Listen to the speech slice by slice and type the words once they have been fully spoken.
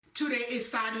Today is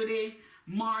Saturday,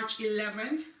 March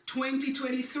 11th,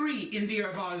 2023, in the year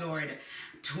of our Lord.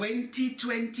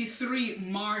 2023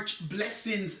 March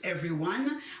blessings,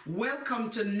 everyone. Welcome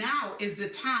to Now is the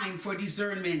Time for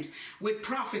Discernment with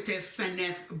Prophetess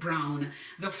Seneth Brown,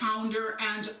 the founder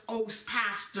and host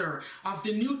pastor of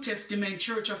the New Testament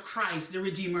Church of Christ, the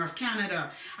Redeemer of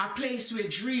Canada, a place where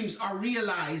dreams are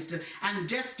realized and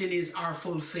destinies are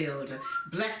fulfilled.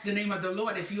 Bless the name of the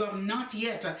Lord. If you have not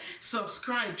yet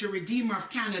subscribed to Redeemer of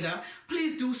Canada,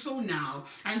 please do so now.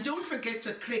 And don't forget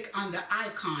to click on the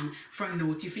icon for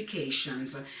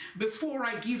notifications. Before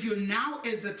I give you Now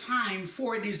is the Time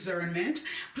for Discernment,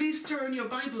 please turn your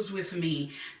Bibles with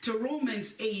me to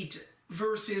Romans 8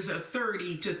 verses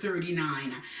 30 to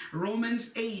 39.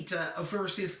 Romans 8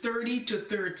 verses 30 to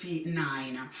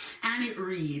 39. And it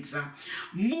reads,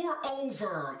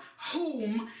 "Moreover,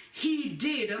 whom he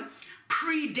did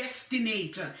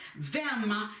predestinate,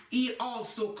 them he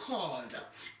also called,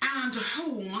 and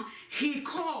whom he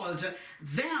called,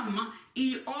 them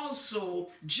he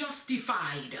also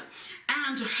justified,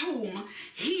 and whom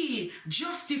he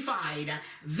justified,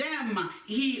 them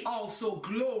he also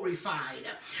glorified.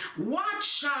 What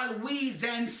shall we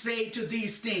then say to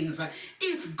these things?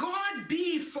 If God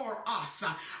be for us,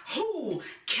 who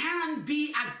can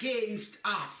be against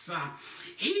us?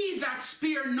 He that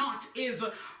spared not his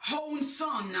own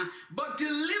son, but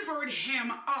delivered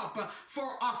him up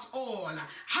for us all,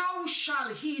 how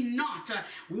shall he not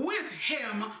with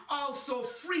him also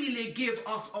freely give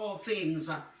us all things?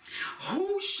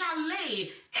 Who shall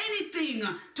lay anything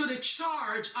to the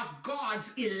charge of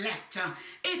God's elect?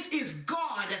 It is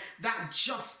God that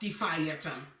justifieth.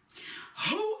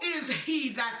 Who is he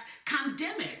that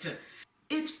condemneth?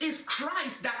 It is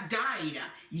Christ that died,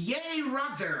 yea,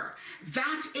 rather,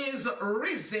 that is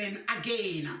risen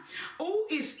again, who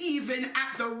is even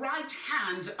at the right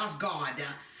hand of God,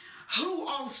 who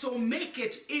also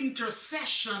maketh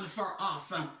intercession for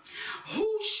us.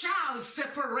 Who shall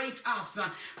separate us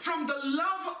from the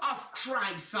love of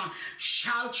Christ?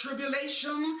 Shall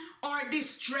tribulation, or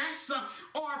distress,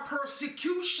 or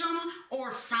persecution,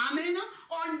 or famine,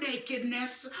 or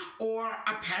nakedness, or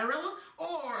apparel,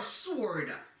 or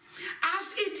sword?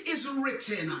 As it is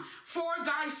written, for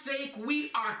thy sake we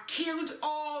are killed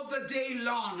all the day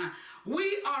long.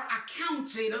 We are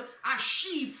accounted as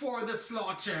sheep for the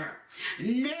slaughter.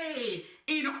 Nay,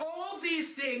 in all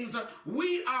these things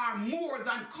we are more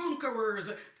than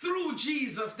conquerors through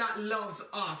Jesus that loves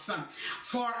us.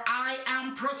 For I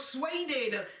am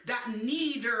persuaded that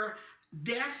neither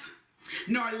death,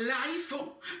 nor life,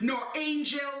 nor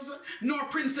angels, nor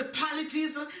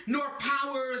principalities, nor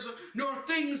powers, nor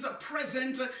things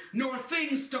present, nor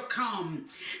things to come,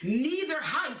 neither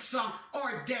heights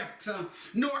or depth,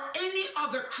 nor any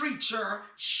other creature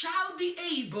shall be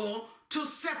able to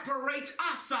separate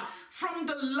us from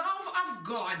the love of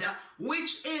God,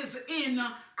 which is in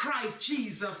Christ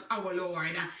Jesus our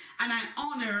Lord." And I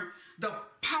honor the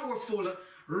powerful,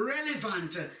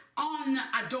 relevant,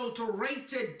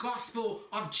 unadulterated gospel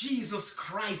of Jesus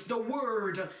Christ. The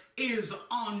word is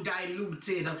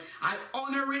undiluted. I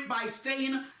honor it by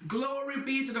saying, glory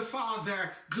be to the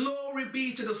Father, glory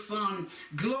be to the Son,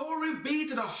 glory be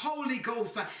to the Holy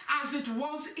Ghost, as it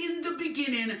was in the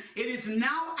beginning, it is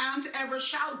now and ever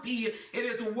shall be. It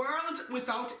is world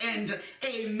without end.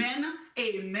 Amen,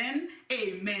 amen,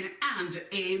 amen, and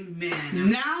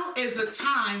amen. Now is the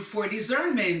time for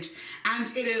discernment,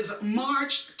 and it is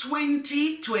March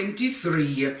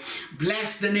 2023.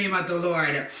 Bless the name of the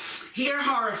Lord. Here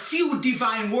are a few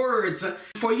divine words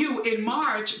for you in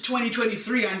March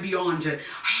 2023 and beyond.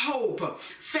 Hope,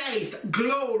 faith,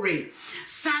 glory,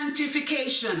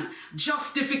 sanctification,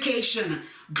 justification,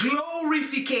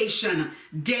 glorification,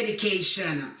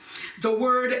 dedication. The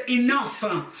word enough,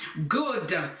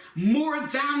 good, more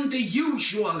than the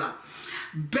usual.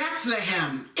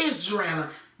 Bethlehem, Israel,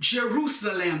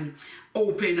 Jerusalem,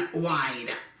 open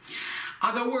wide.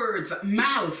 Other words,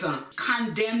 mouth,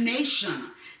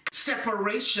 condemnation,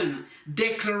 separation,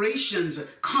 declarations,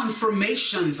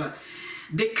 confirmations,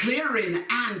 declaring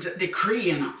and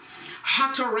decreeing,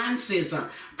 utterances,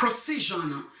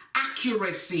 precision,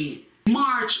 accuracy,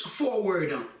 march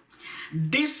forward,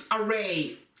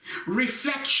 disarray,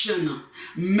 reflection,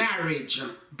 marriage.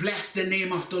 Bless the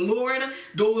name of the Lord.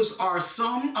 Those are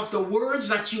some of the words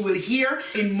that you will hear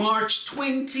in March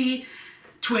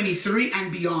 2023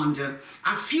 and beyond.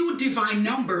 A few divine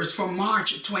numbers for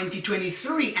March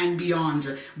 2023 and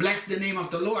beyond. Bless the name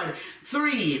of the Lord.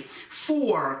 3,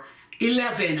 4,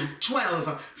 11,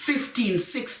 12, 15,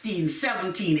 16,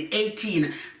 17,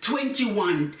 18,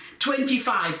 21,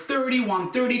 25,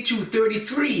 31, 32,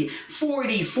 33,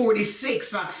 40,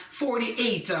 46,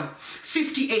 48,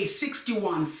 58,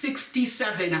 61,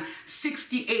 67,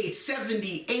 68,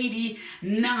 70,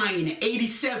 89,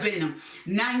 87,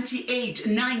 98,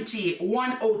 90,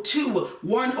 102,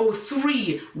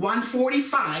 103,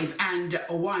 145, and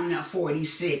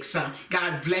 146.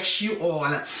 God bless you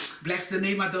all. Bless the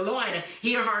name of the Lord.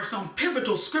 Here are some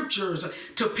pivotal scriptures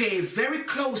to pay very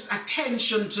close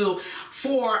attention to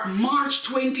for March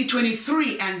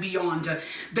 2023 and beyond.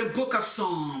 The book of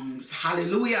Psalms.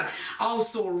 Hallelujah.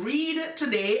 Also read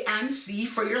today and see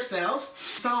for yourselves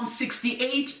Psalm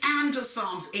 68 and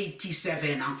Psalms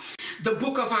 87. The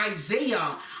book of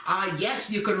Isaiah.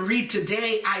 Yes, you can read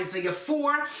today Isaiah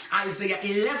 4, Isaiah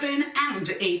 11 and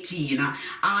 18.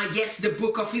 Yes, the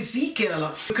book of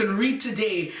Ezekiel. You can read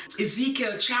today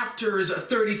Ezekiel chapters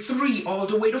 33 all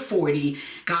the way to 40.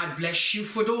 God bless you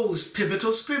for those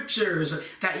pivotal scriptures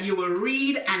that you will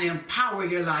read and empower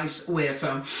your lives with.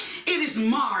 It is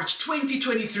March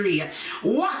 2023.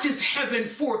 What is heaven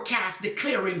forecast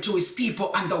declaring to his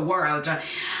people and the world?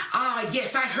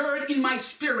 Yes, I heard in my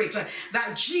spirit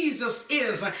that Jesus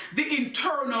is the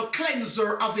internal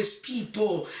cleanser of his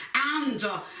people and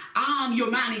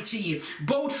humanity,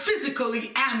 both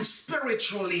physically and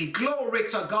spiritually. Glory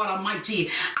to God Almighty.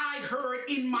 I heard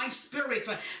in my spirit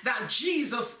that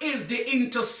Jesus is the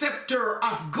interceptor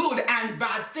of good and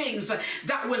bad things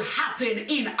that will happen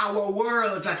in our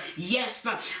world. Yes,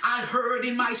 I heard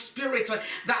in my spirit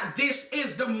that this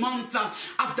is the month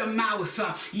of the mouth.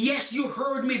 Yes, you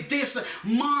heard me. This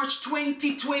March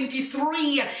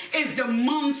 2023 is the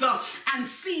month and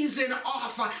season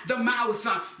of the mouth.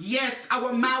 Yes,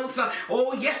 our mouth,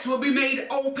 oh yes, will be made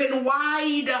open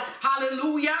wide.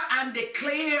 Hallelujah. And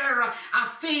declare a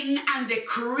thing and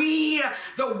decree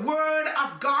the word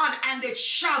of God, and it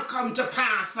shall come to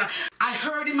pass. I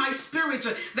heard in my spirit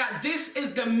that this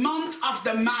is the month of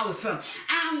the mouth,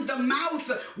 and the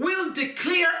mouth will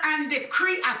declare and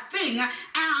decree a thing,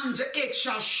 and it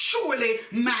shall surely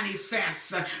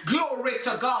manifest. Glory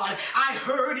to God. I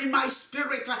heard in my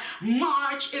spirit,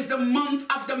 March is the month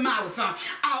of the mouth.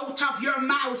 Out of your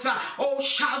mouth, oh,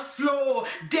 shall flow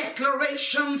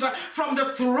declarations from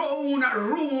the throne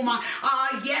room.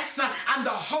 Yes, and the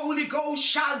Holy Ghost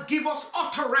shall give us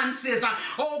utterances,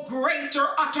 oh, greater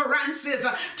utterances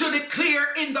to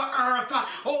declare in the earth.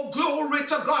 Oh, glory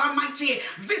to God Almighty.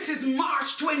 This is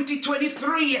March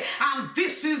 2023, and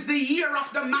this is the year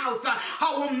of the mouth.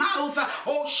 Our mouth,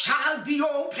 oh, shall be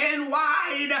open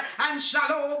wide, and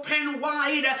shall open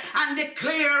wide and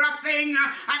declare a thing,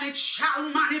 and it shall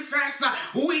manifest.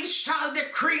 We shall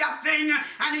decree a thing,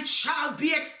 and it shall be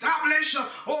established.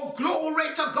 Oh,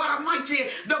 glory to God Almighty.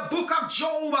 The book of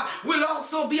Job will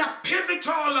also be a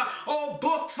pivotal, oh,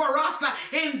 book for us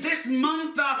in this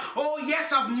month, oh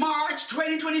yes, of March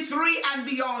 2023 and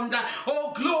beyond.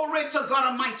 Oh, glory to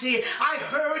God Almighty. I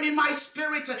heard in my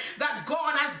spirit that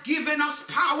God has given us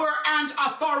power and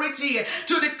authority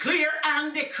to declare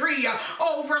and decree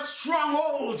over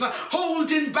strongholds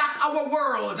holding back our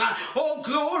world. Oh,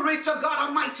 glory to God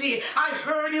Almighty. I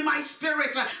heard in my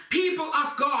spirit, people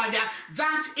of God,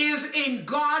 that is in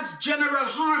God's general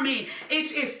army,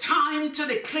 it is time to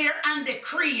declare and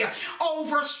decree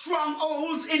over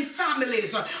strongholds in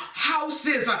families,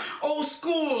 houses, oh,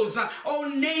 schools,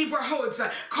 oh, neighborhoods,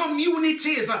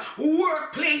 communities,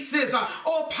 workplaces,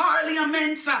 oh,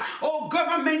 parliaments, oh,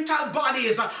 governmental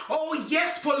bodies, oh,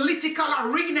 yes, political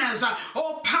arenas,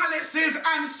 oh, palaces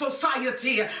and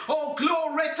society. Oh,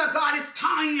 glory to God. It's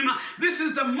time. This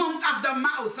is the month of the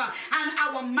mouth, and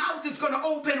our mouth is going to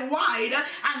open wide,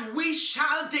 and we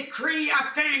shall decree a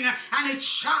thing, and it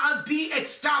shall be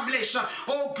established.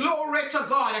 Oh, glory to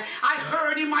God. I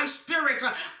heard in my spirit,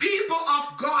 people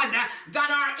of God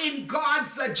that are in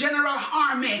God's general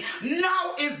army,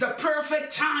 now is the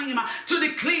perfect time to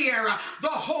declare the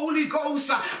Holy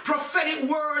Ghost prophetic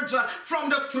words from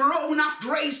the throne of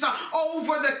grace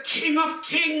over the King of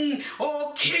Kings,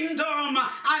 oh, kingdom,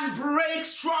 and break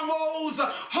strongholds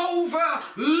over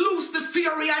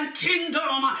Luciferian kingdom.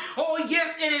 Oh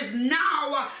yes, it is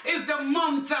now, is the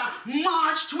month,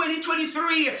 March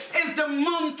 2023 is the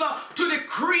month to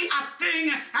decree a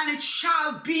thing, and it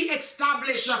shall be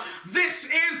established. This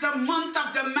is the month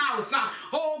of the mouth.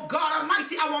 Oh God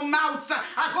Almighty, our mouths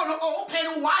are going to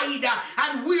open wide,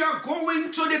 and we are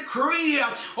going to decree,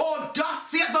 oh, thus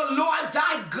saith the Lord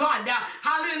thy God,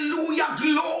 Hallelujah.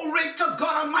 Glory to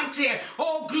God Almighty.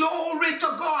 Oh, glory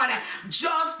to God.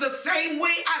 Just the same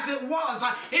way as it was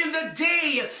in the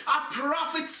day of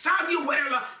Prophet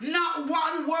Samuel, not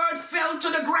one word fell to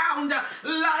the ground.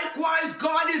 Likewise,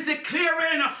 God is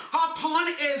declaring upon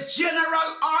his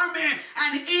general army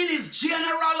and in his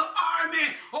general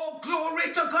army, oh,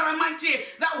 glory to God Almighty,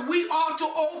 that we ought to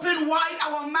open wide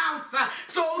our mouths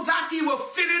so that he will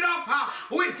fill it up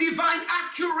with divine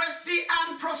accuracy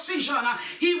and precision.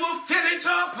 He will fill it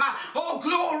up, oh,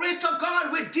 glory to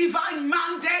God, with divine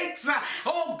mandates,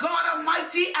 oh, God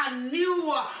Almighty, and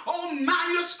new, oh,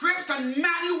 manuscripts and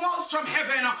manuals from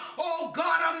heaven. Oh,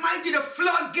 God Almighty, the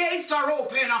floodgates are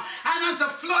open. And as the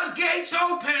floodgates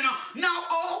open, now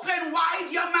open wide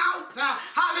your mouth,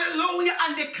 hallelujah,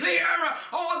 and declare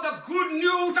all the good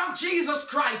news of Jesus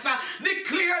Christ.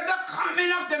 Declare the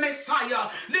coming of the Messiah.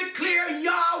 Declare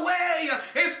Yahweh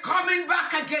is coming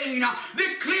back again.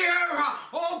 Declare,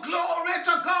 oh, glory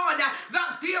to God,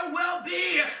 that there will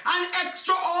be an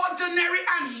extraordinary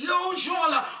and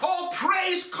usual, oh,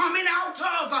 praise coming out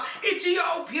of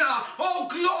Ethiopia. Oh,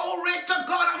 glory to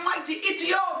God Almighty.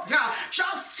 Ethiopia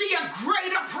shall see a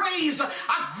greater praise, a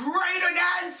greater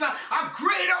dance, a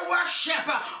greater worship.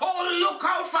 Oh, look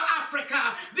out for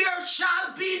Africa. There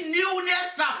shall be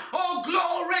newness, oh,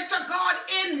 glory to God,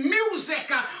 in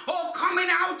music, oh, coming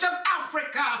out of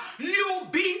Africa. New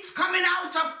beats coming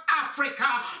out of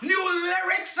Africa. New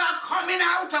lyrics are coming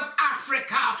out of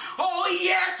Africa. Oh,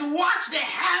 yes, watch the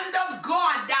hand of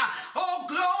God. Oh,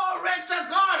 glory to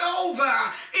God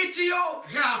over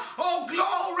Ethiopia. Oh,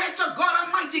 glory to God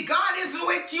Almighty. God is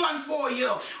with you and for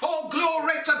you. Oh,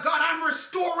 glory to God. I'm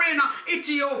restoring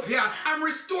Ethiopia. I'm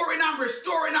restoring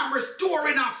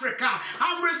Africa.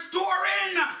 I'm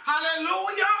restoring,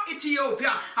 hallelujah,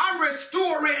 Ethiopia. I'm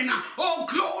restoring, oh,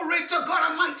 glory to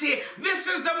God Almighty. This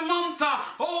is the month,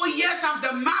 oh, yes, of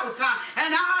the mouth.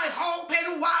 And I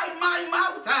open wide my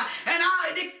mouth and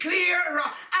I declare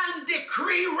and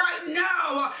decree right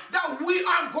now that we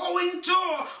are going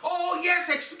to, oh, yes,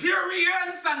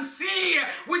 experience and see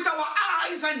with our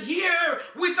eyes and hear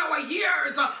with our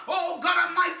ears, oh, God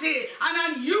Almighty,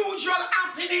 an unusual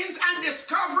happenings and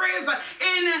discoveries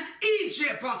in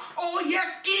Egypt. Oh,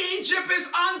 yes, Egypt is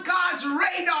on God's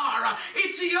radar.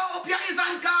 Ethiopia is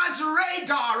on God's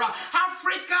radar.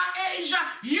 Africa, Asia,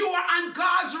 you are on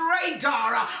God's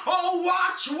radar. Oh,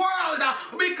 watch world,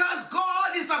 because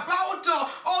God is about to,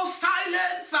 oh,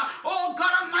 silence, oh,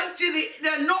 God Almighty,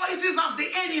 the noises of the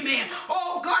enemy.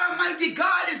 Oh, God Almighty,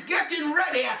 God is getting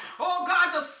ready, oh,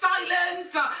 God, to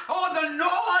silence, oh, the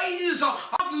noise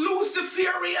of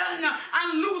Luciferian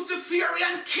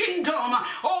kingdom.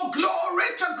 Oh,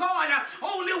 glory to God.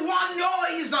 Only one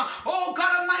noise, oh,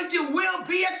 God Almighty, will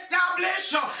be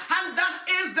established, and that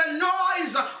is the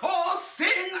noise, oh,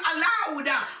 sing aloud,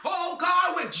 oh,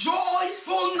 God, with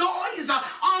joyful noise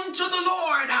unto the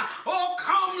Lord. Oh,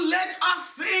 come, let us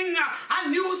sing a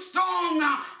new song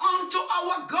unto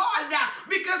our God,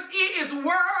 because he is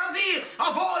worthy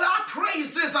of all our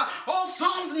praises. Oh,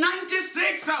 Psalms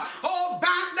 96, oh,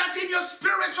 bank that in your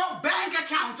spiritual bank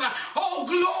account. Oh,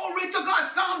 glory to God.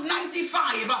 Psalms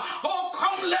 95, oh,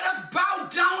 come, let us bow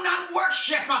down and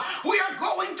worship. We are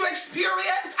going to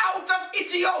experience out of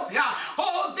Ethiopia,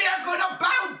 oh, they are going to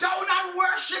bow down and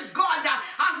worship God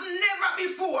as never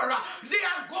before. They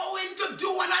are going to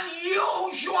do an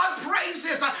unusual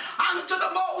praises unto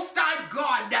the Most High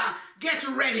God. Get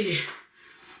ready.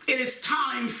 It is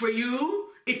time for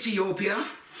you, Ethiopia.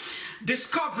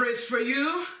 Discoveries for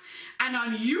you, an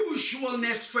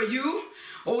unusualness for you.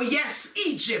 Oh, yes,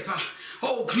 Egypt.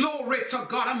 Oh, glory to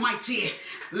God Almighty.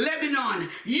 Lebanon,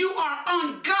 you are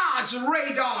on God's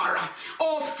radar,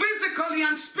 oh, physically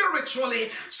and spiritually.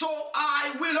 So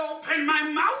I will open my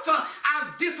mouth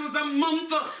as this is the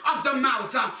month of the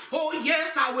mouth. Oh,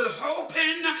 yes, I will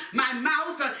open my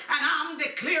mouth and I'm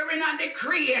declaring and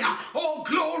decreeing, oh,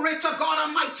 glory to God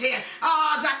Almighty,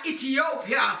 that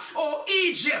Ethiopia, oh,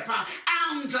 Egypt,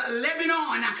 and Lebanon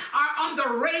are on the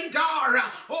radar,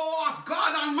 oh, of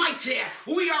God Almighty.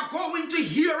 We are going to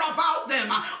hear about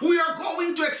them. We are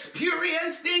going to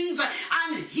experience things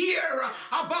and hear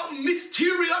about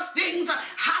mysterious things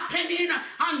happening,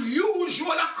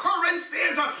 unusual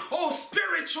occurrences, oh,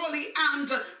 spiritually and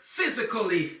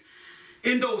physically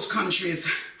in those countries.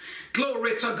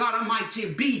 Glory to God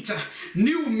Almighty.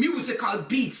 New musical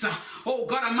beats, oh,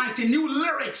 God Almighty, new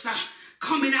lyrics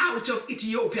coming out of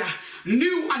Ethiopia,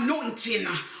 new anointing,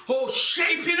 oh,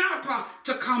 shaping up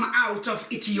to come out of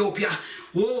Ethiopia.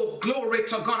 Oh, glory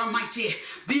to God Almighty.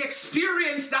 The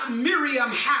experience that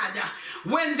Miriam had,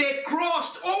 when they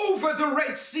crossed over the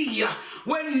Red Sea,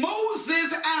 when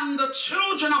Moses and the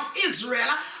children of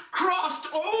Israel crossed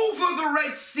over the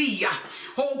Red Sea.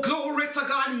 Oh, glory to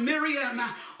God, Miriam.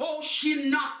 Oh, she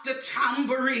knocked the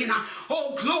tambourine.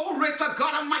 Oh, glory to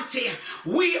God Almighty.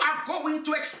 We are going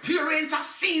to experience a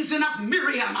season of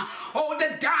Miriam. Oh,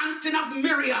 the dancing of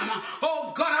Miriam.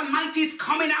 Oh, God Almighty is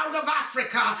coming out of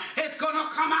Africa. It's going to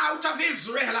come out of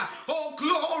Israel. Oh,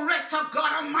 glory to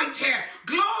God Almighty.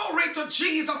 Glory to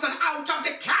Jesus, and out of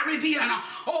the Caribbean.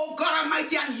 Oh, God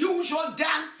Almighty, unusual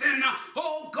dancing.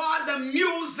 Oh, God, the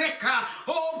music.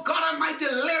 Oh, God Almighty,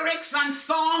 lyrics and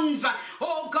songs.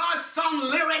 Oh, God, song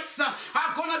lyrics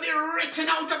are going to be written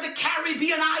out of the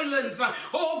Caribbean islands.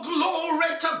 Oh,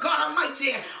 glory to God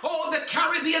Almighty. Oh, the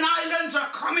Caribbean islands are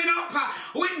coming up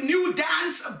with new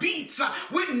dance beats,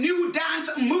 with new dance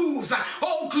moves.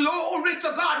 Oh, glory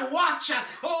to God. Watch.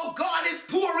 Oh, God is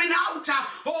pouring out.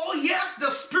 Oh, yes, the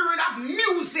spirit of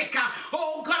music.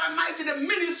 Oh, God Almighty, the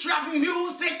ministry of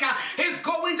music is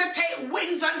going to take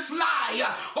wings and fly.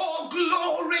 Oh,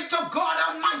 glory to God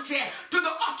Almighty, to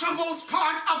the uttermost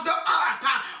part of the earth.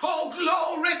 Oh,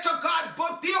 glory to God.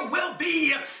 But there will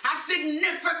be a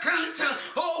significant,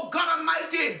 oh God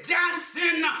Almighty,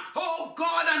 dancing, oh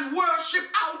God, and worship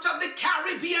out of the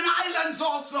Caribbean islands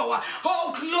also.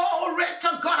 Oh, glory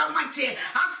to God Almighty.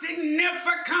 A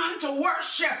significant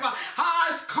worship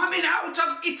is coming out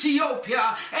of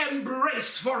Ethiopia.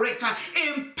 Embrace for it.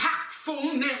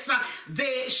 Impactfulness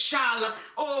they shall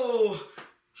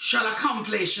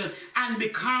accomplish and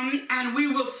become, and we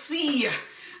will see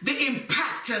the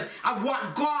impact of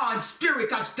what God's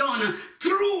Spirit has done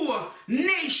through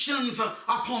nations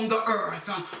upon the earth.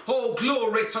 Oh,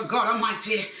 glory to God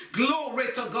Almighty. Glory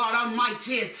to God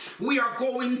Almighty. We are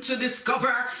going to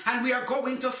discover and we are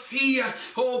going to see,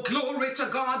 oh, glory to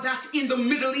God, that in the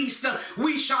Middle East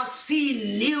we shall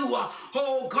see new,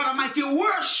 oh, God Almighty,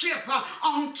 worship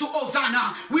unto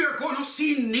Hosanna. We are going to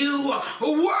see new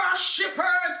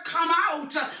worshipers come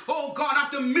out, oh, God,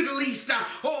 of the Middle East.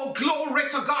 Oh, glory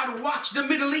to God. Watch the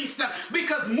Middle East,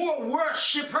 because more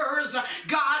worshipers.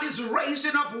 God is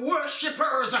raising up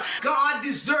worshipers. God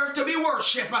deserves to be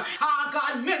worshipped.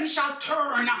 God, many shall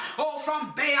turn, oh,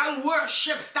 from Baal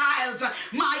worship styles,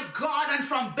 my God, and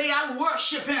from Baal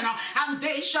worshiping, and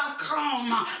they shall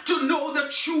come to know the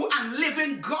true and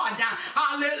living God.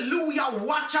 Hallelujah.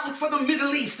 Watch out for the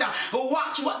Middle East.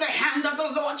 Watch what the hand of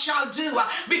the Lord shall do,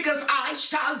 because I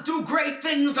shall do great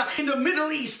things in the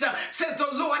Middle East, says the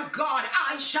Lord God.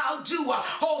 I shall do,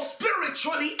 oh,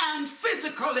 spiritually and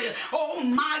physically. Oh,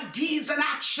 my deeds and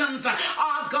actions,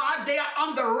 God, they are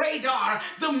on the radar.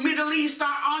 The Middle East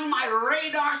are on my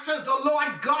radar, says the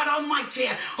Lord God Almighty.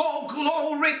 Oh,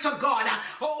 glory to God.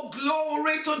 Oh,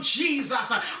 glory to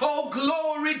Jesus. Oh,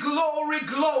 glory, glory,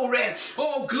 glory.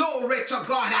 Oh, glory to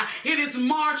God. It is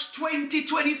March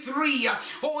 2023.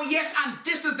 Oh, yes, and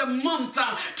this is the month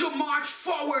to march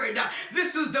forward.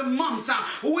 This is the month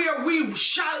where we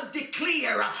shall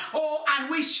declare, oh, and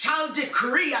we shall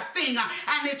decree a thing,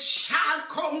 and it shall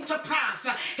come to pass.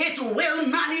 It will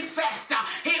manifest.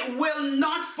 It will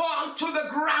not fall to the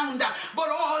ground, but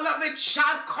all of it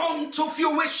shall come to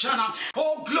fruition.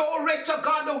 Oh, glory to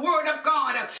God. The word of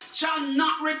God shall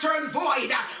not return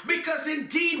void, because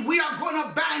indeed we are going to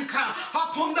bank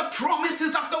upon the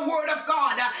promises of the word of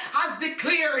God as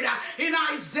declared in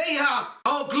Isaiah.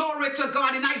 Oh, glory to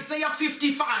God. In Isaiah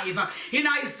 55. In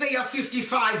Isaiah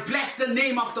 55. Bless the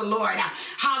name of the Lord.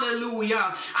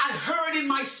 Hallelujah. I heard in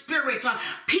my spirit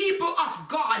people of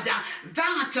God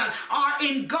that are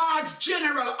in God's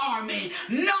general army.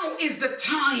 Now is the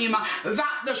time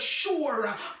that the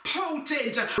sure,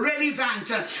 potent,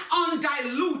 relevant,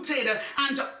 undiluted,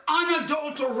 and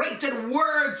unadulterated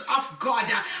words of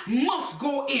God must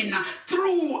go in,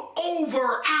 through,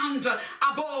 over, and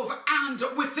above, and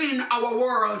within our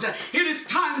world. It is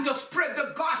time to spread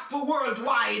the gospel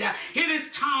worldwide. It is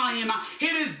time.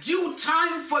 It is due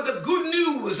time for the good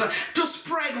news to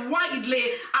spread widely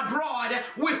abroad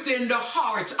within the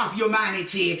heart of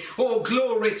humanity. Oh,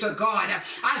 glory to God.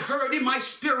 I heard in my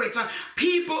spirit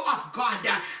people of God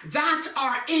that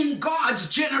are in God's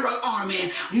general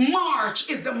army. March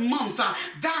is the month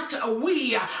that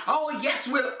we, oh yes,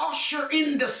 will usher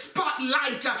in the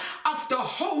spotlight of the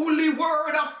holy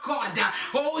word of God.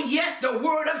 Oh yes, the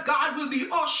word of God will be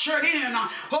ushered in,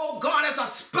 oh God, as a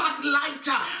spotlight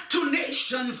to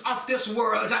nations of this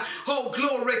world. Oh,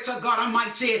 glory to God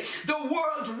Almighty. The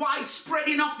worldwide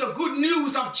spreading of the good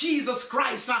news of Jesus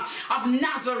Christ of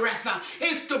Nazareth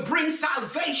is to bring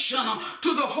salvation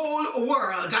to the whole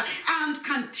world and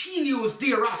continues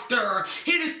thereafter.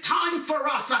 It is time for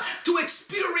us to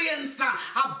experience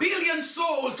 $1 billion billion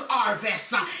souls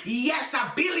harvest. Yes,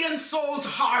 a billion souls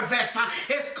harvest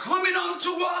is coming unto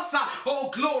us. Oh,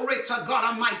 glory to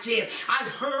God Almighty. I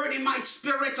heard in my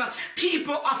spirit,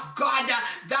 people of God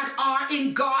that are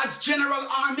in God's general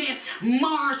army,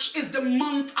 March is the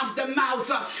month of the mouth.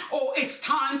 Oh, it's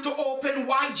time to open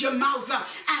wide your mouth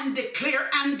and declare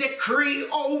and decree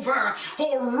over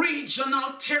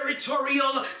regional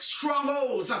territorial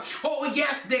strongholds. Oh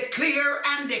yes, declare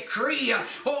and decree,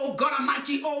 oh God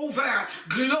Almighty, over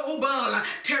global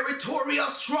territorial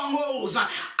strongholds,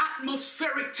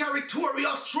 atmospheric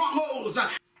territorial strongholds,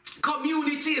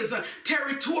 communities,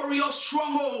 territorial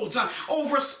strongholds,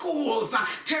 over schools,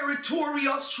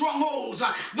 territorial strongholds,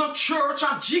 the Church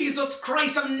of Jesus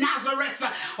Christ of Nazareth,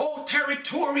 oh,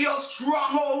 territorial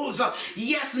strongholds,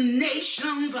 yes,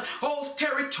 nations, oh,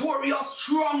 territorial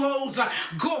strongholds,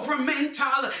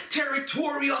 governmental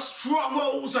territorial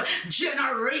strongholds,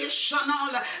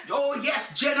 generational, oh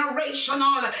yes,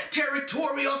 generational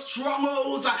territorial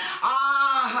strongholds.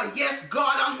 Yes,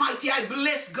 God Almighty, I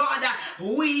bless God.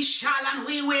 We shall and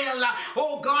we will,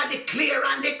 oh God, declare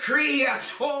and decree,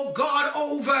 oh God,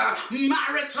 over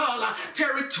marital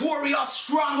territorial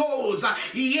strongholds.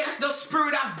 Yes, the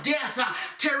spirit of death,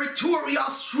 territorial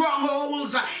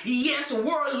strongholds. Yes,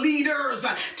 world leaders,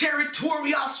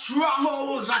 territorial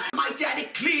strongholds. Mighty, I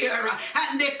declare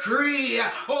and decree,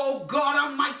 oh God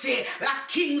Almighty, that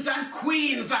kings and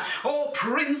queens, oh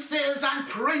princes and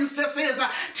princesses,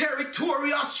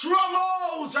 territorial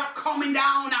strongholds are coming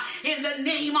down in the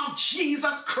name of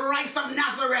Jesus Christ of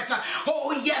Nazareth.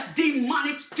 Oh yes,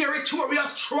 demonic territorial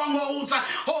strongholds,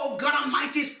 oh God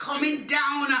Almighty, is coming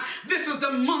down. This is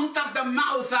the month of the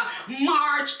mouth.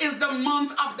 March is the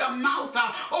month of the mouth.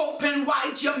 Open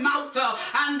wide your mouth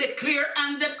and declare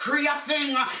and decree a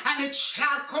thing, and it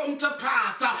shall come to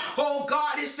pass. Oh,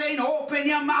 God is saying, open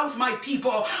your mouth, my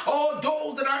people. Oh,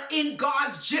 those that are in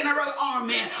God's general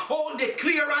army, oh,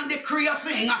 declare and decree a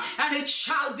thing, and it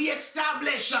shall be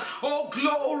established. Oh,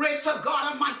 glory to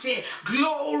God Almighty.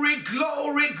 Glory,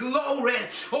 glory, glory.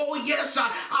 Oh, yes,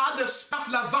 the spirit of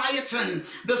Leviathan,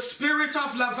 the spirit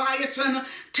of Leviathan,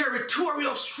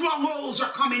 territorial strongholds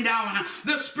are coming down.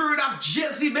 The spirit of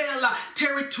Jezebel,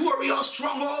 territorial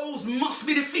strongholds must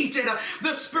be defeated.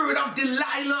 The spirit of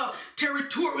Delilah,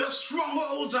 territorial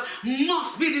strongholds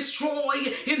must be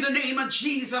destroyed in the name of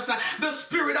Jesus. The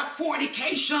spirit of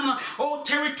fornication, oh,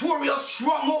 territorial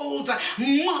strongholds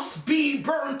must be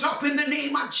burnt up in the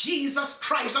name of Jesus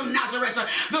Christ of Nazareth.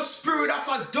 The spirit of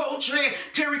adultery,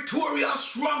 territorial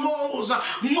strongholds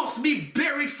must be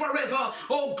buried forever.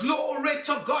 Oh, glory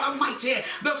to God Almighty.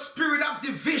 The spirit of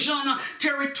division,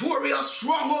 territorial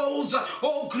strongholds,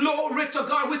 oh, glory to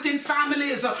God, within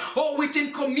families, oh,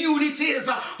 within communities,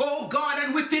 oh God,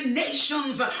 and within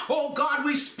nations, oh God,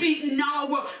 we speak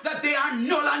now that they are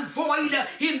null and void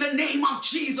in the name of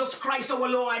Jesus Christ our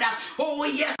Lord. Oh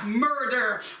yes,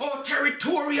 murder, oh,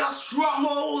 territorial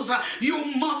strongholds, you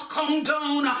must come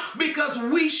down, because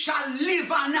we shall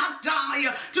live and not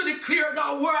die to declare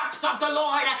the works of the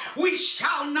Lord. We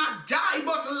shall not die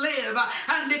but live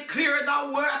and declare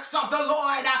the works of the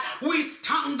Lord. We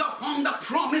stand upon the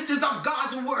promises of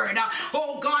God's word.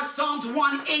 Oh God, Psalms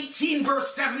 118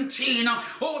 verse 17.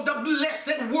 Oh, the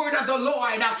blessed word of the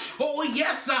Lord. Oh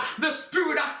yes, the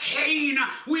spirit of Cain.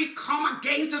 We come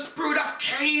against the spirit of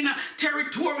Cain,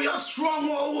 territorial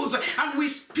strongholds, and we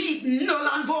speak null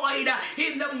and void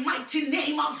in the mighty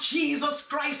name of Jesus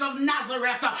Christ of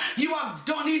Nazareth. You have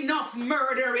done enough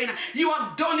murdering. You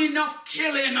have done enough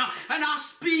killing. And I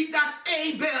speak that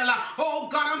Abel, oh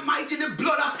God Almighty, the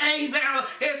blood of Abel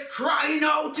is crying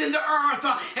out in the earth,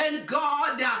 and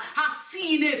God has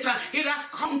seen it. It has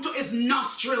come to his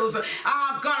nostrils.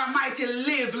 Ah, God Almighty,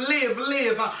 live, live,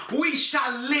 live. We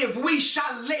shall live, we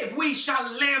shall live, we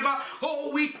shall live.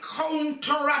 Oh, we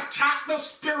counterattack the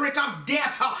spirit of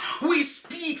death. We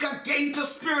speak against the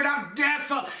spirit of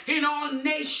death in all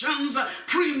nations,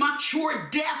 premature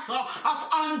death of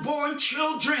unborn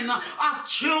children,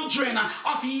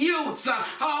 of youths,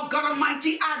 oh God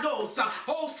Almighty, adults,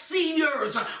 oh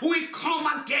seniors. We come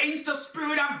against the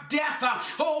spirit of death,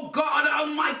 oh God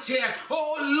Almighty.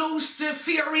 Oh,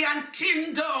 Luciferian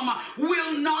kingdom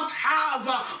will not have,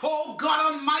 oh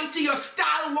God Almighty, your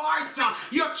stalwarts,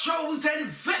 your chosen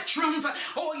veterans,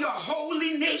 oh your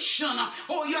holy nation,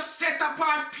 oh your set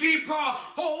apart people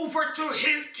over to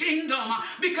his kingdom,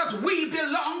 because we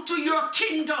belong to your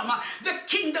kingdom, the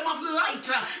kingdom of light,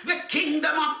 the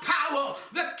kingdom of power,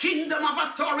 the kingdom of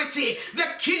authority, the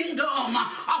kingdom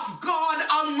of God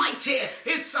Almighty.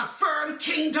 It's a firm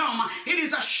kingdom. It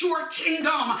is a sure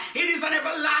kingdom. It is an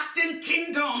everlasting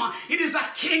kingdom. It is a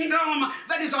kingdom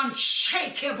that is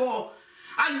unshakable.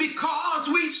 And because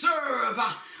we serve,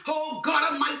 oh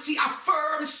God Almighty, a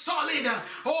firm, solid,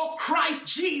 oh Christ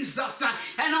Jesus,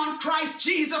 and on Christ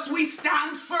Jesus we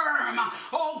stand firm.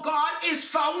 Oh God, His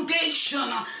foundation,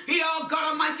 oh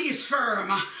God Almighty, is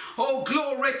firm. Oh,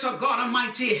 glory to God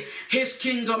Almighty. His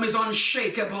kingdom is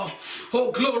unshakable. Oh,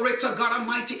 glory to God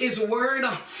Almighty. His word,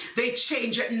 they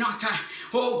change it not.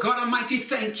 Oh, God Almighty,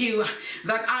 thank you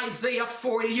that Isaiah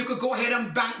 40, you could go ahead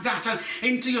and bank that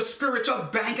into your spiritual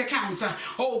bank account.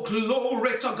 Oh,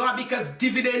 glory to God, because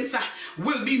dividends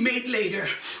will be made later.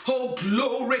 Oh,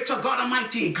 glory to God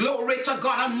Almighty. Glory to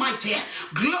God Almighty.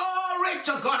 Glory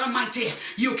to God Almighty.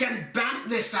 You can bank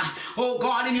this, oh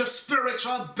God, in your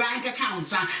spiritual bank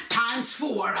accounts, times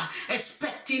 4,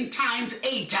 expecting times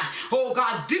 8. Oh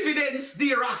God, dividends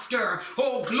thereafter.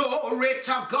 Oh, glory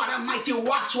to God Almighty.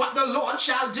 Watch what the Lord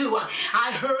shall do.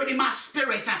 I heard in my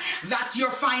spirit that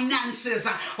your finances,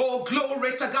 oh,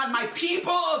 glory to God, my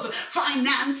people's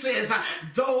finances,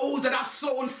 those that have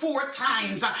sown 4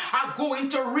 times are going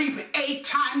to reap 8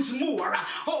 times more.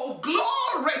 Oh,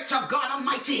 glory to God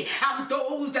Almighty. And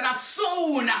those that have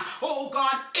sown, oh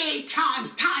God, 8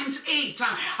 times 8,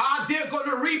 they're going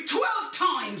to reap 12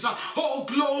 times. Oh,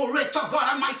 glory to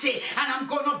God Almighty. And I'm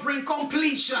going to bring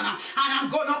completion. And I'm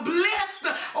going to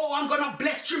bless, I'm going to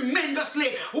bless tremendously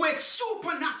with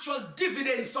supernatural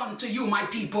dividends unto you, my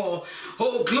people.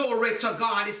 Oh, glory to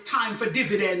God. It's time for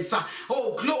dividends.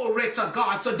 Oh, glory to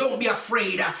God. So don't be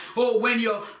afraid. Oh, when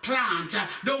you plant,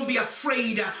 don't be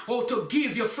afraid, to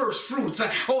give your first fruits.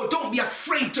 Oh, don't be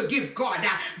afraid to give God.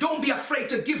 Don't be afraid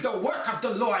to give the work of the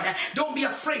Lord. Don't be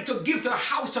afraid to give to the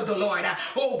house of the Lord.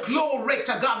 Oh, glory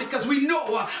to God, because we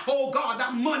know, oh God,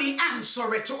 that money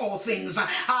answereth to all things.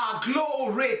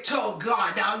 Glory to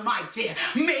God Almighty.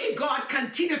 May God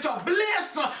continue to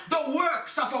bless the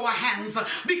works of our hands,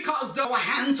 because our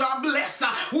hands are blessed.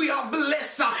 We are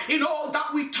blessed in all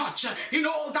that we touch, in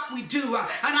all that we do.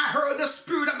 And I heard the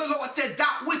Spirit of the Lord say,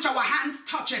 that which our hands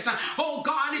touch it, oh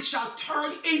God, it shall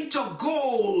turn into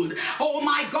gold. Oh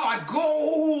my God,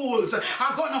 golds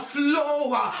are going to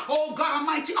flow, oh God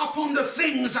Almighty, upon the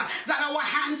things that our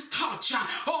hands touch.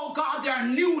 Oh God, there are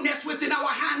newness within our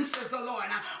hands, says the Lord.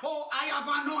 Oh, I have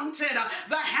anointed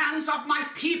the hands of my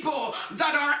people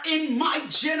that are in my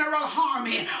general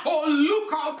army. Oh,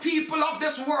 look out, people of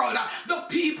this world, the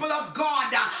people of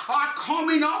God are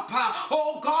coming up.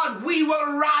 Oh God, we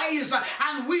will rise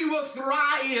and we will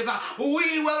thrive.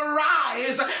 We will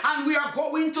rise and we are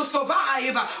going to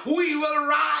survive. We will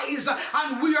rise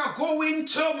and we are going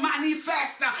to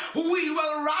manifest. We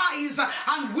will rise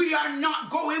and we are not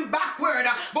going backward,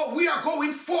 but we are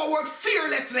going forward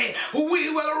fearlessly. We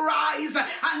will rise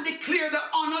and declare the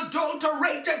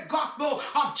unadulterated gospel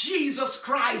of Jesus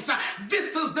Christ.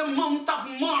 This is the month of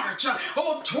March,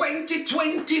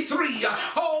 2023.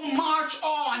 Oh, march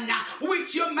on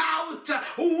with your mouth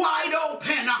wide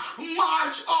open.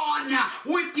 March on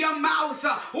with your mouth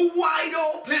wide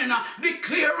open,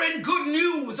 declaring good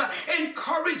news.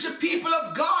 Encourage the people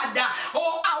of God.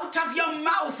 Oh, out of your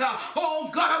mouth, oh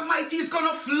God Almighty, is going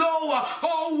to flow,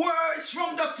 words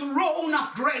from the throne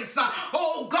of grace.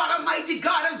 Oh God Almighty,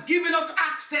 God has given us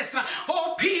access.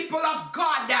 Oh, people of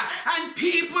God and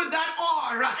people that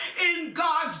are in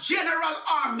God's general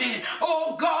army.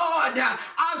 Oh, God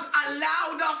has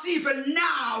allowed us even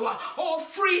now,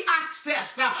 free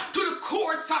access to the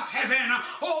courts of heaven.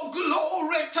 Oh,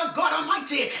 glory to God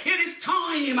Almighty. It is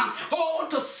time,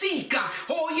 to seek.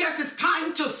 Oh, yes, it's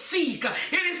time to seek.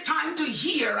 It is time to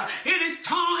hear. It is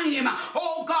time,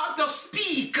 oh God, to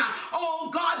speak. Oh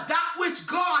God, that which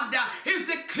God is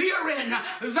declaring,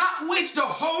 that which the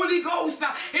Holy Ghost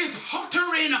is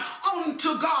uttering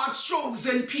unto God's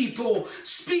chosen people.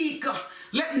 Speak.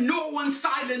 Let no one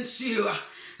silence you.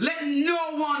 Let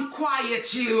no one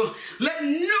quiet you. Let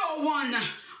no one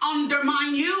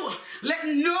undermine you. Let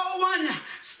no one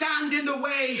stand in the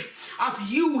way of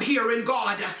you hearing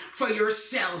God for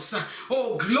yourselves.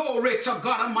 Oh, glory to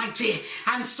God Almighty.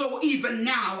 And so even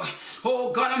now,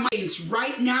 oh God Almighty,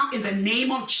 right now in the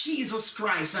name of Jesus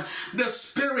Christ, the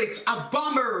spirit of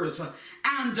bombers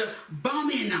and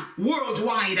bombing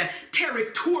worldwide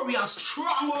territorial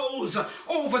strongholds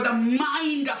over the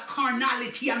mind of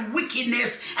carnality and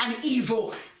wickedness and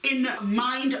evil in the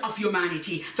mind of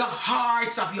humanity, the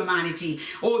hearts of humanity,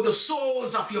 or the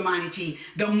souls of humanity,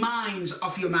 the minds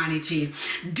of humanity.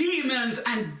 Demons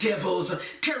and devils,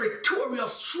 territorial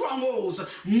strongholds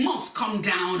must come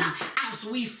down as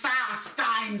we fast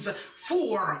time times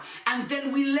 4, and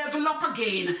then we level up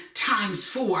again times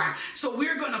 4. So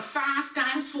we're going to fast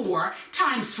times 4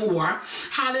 times 4.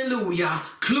 Hallelujah.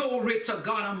 Glory to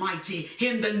God Almighty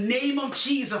in the name of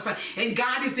Jesus. And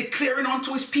God is declaring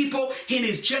unto his people in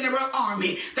his general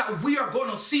army that we are going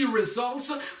to see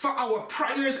results for our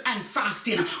prayers and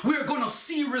fasting. We're going to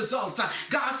see results.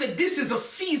 God said this is a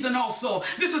season also.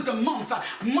 This is the month.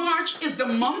 March is the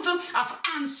month of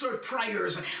answered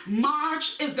prayers.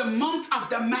 March is the month of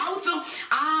the mouth.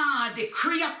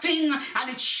 Decree a thing and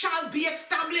it shall be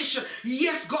established.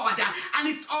 Yes, God. And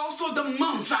it's also the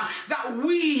month that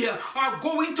we are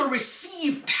going to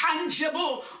receive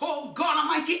tangible, oh God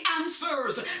Almighty,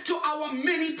 answers to our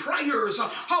many prayers.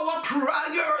 Our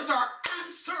prayers are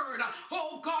answered.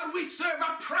 Oh God, we serve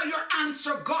a prayer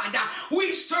answer God.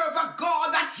 We serve a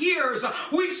God that hears.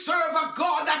 We serve a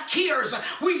God that cares.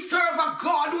 We serve a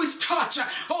God who is touched.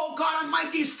 Oh God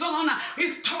Almighty, Son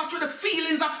is touched with the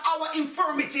feelings of our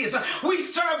infirmities. We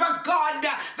serve a God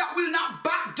that will not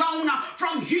back down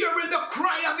from hearing the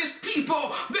cry of his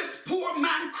people. This poor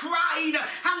man cried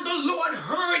and the Lord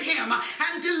heard him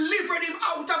and delivered him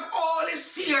out of all his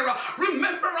fear.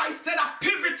 Remember, I said a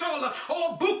pivotal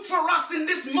book for us in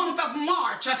this month of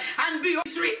March and beyond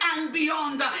 3 and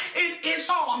beyond. It is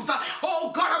Psalms.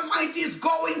 Oh God Almighty is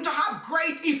going to have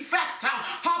great effect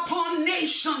upon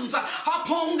nations,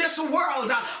 upon this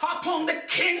world, upon the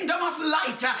kingdom of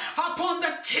light, upon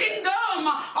the kingdom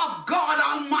of God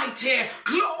Almighty.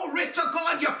 Glory to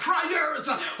God. Your prayers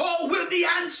will be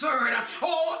answered.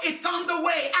 It's on the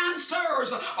way.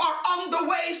 Answers are on the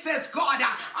way, says God.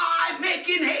 I'm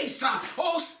making haste.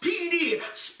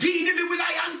 Speedily will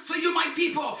I answer you, my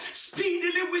people.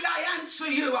 Speedily will I answer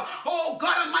you. Oh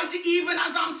God Almighty, even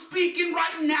as I'm speaking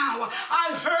right now,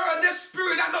 I heard the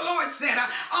Spirit of the Lord said,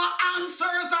 our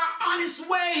answers are on its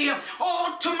way.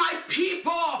 To my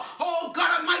people, oh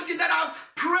God Almighty, that have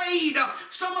prayed.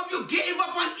 Some of you gave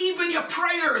up on even your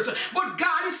prayers, but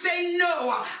God is saying, no,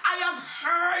 I have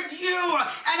heard you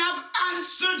and I've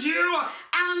answered you,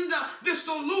 and the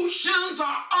solutions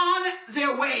are on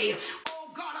their way.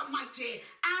 Oh God Almighty,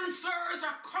 answers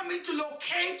are coming to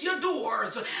locate your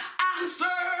doors.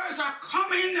 Answers are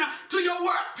coming to your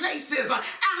workplaces.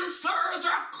 Answers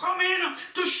are coming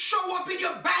to show up in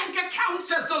your bank account,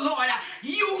 says the Lord.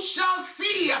 You shall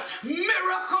see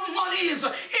miracle monies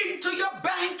into your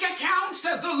bank account,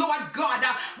 says the Lord God,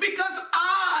 because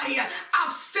I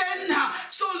have sent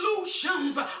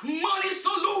solutions, money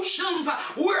solutions,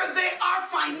 where there are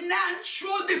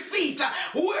financial defeat,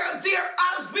 where there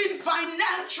has been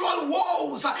financial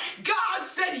woes. God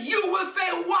said you will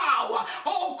say, wow.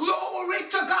 Oh, glory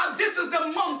to God. This is the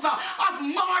month of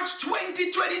March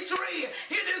 2023.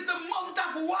 It is the month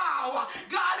of wow.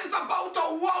 God is about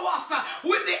to wow us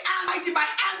with the Almighty by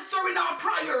answering our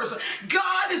prayers.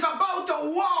 God is about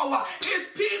to wow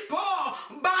his people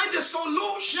by the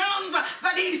solutions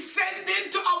that he's sending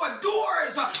to our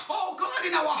doors. Oh God,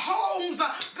 in our homes,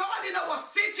 God, in our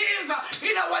cities,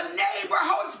 in our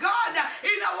neighborhoods, God,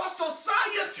 in our society.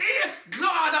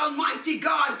 God Almighty,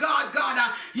 God,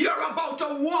 you're about to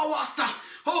wow us.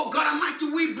 Oh God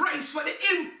Almighty, we brace for the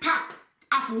impact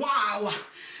of wow.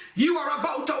 You are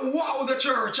about to wow the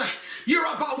church.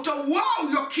 You're about to wow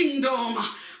your kingdom.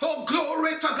 Oh,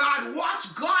 glory to God.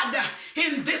 Watch God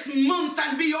in this month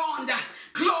and beyond.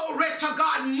 Glory to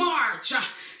God. March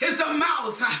is the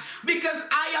mouth, because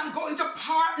I am going to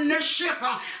partnership.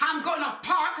 I'm going to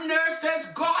partner, says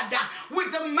God,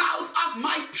 with the mouth of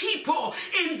my people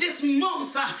in this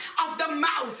month of the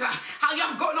mouth. I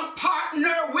am going to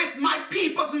partner with my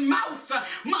people's mouths.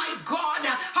 My God,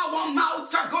 our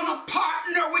mouths are going to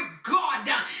partner with God.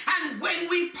 And when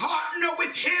we partner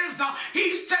with his,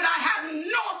 he said, I have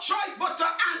no choice but to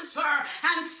answer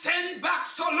and send back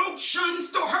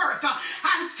solutions to earth,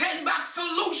 and send back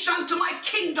solution to my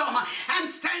kingdom, and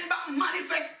send back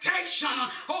manifestation.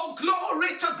 Oh,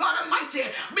 glory to God Almighty,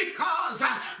 because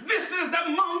this is the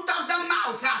month of the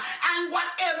mouth, and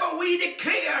whatever we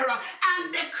declare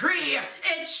and decree,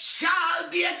 it shall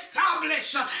be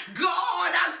established.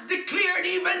 God has declared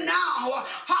even now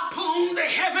upon the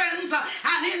heavens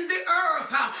and in the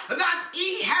earth that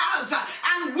he has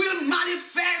and will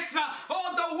manifest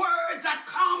all the words that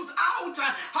comes out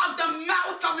of the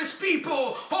mouth of his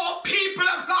people. Oh, people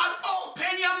of God,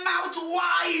 open your mouth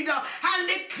wide and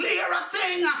declare a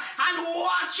thing and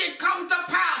watch it come to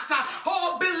pass.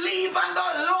 Oh, believe in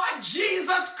the Lord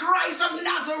Jesus Christ of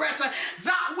Nazareth.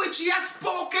 That which he has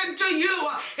spoken to you,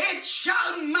 it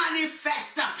shall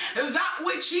manifest. That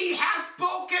which he has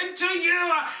spoken to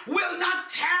you will not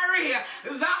tarry.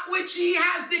 That which he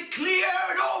has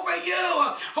declared over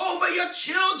you, over your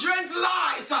children's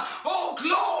lives. Oh,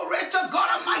 glory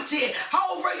Almighty,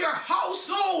 over your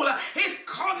household is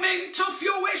coming to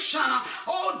fruition.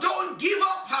 Oh, don't give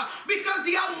up because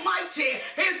the Almighty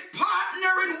is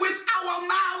partnering with our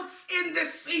mouths in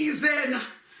this season.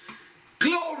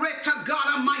 Glory to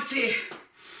God Almighty.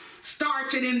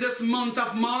 Starting in this month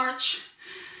of March,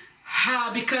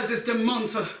 because it's the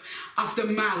month of the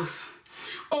mouth.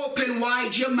 Open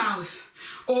wide your mouth.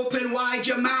 Open wide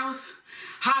your mouth.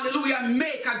 Hallelujah.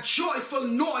 Make a joyful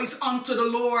noise unto the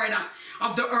Lord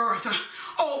of the earth.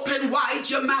 Open wide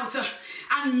your mouth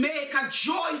and make a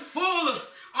joyful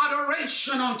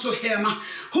adoration unto him,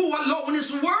 who alone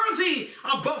is worthy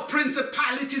above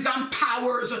principalities and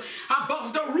powers,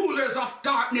 above the rulers of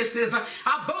darknesses,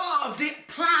 above the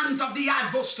plans of the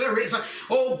adversaries.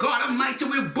 Oh God Almighty,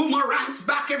 we boomerangs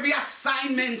back every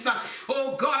assignment,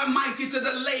 oh God Almighty, to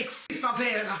the lake of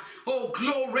hell. Oh,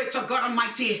 glory to God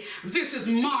Almighty. This is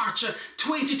March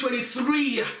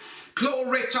 2023.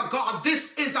 Glory to God.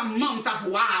 This is a month of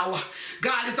wow.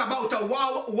 God is about to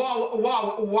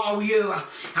wow you.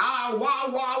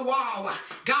 Wow.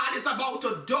 God is about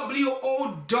to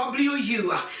W-O-W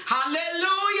you.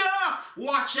 Hallelujah.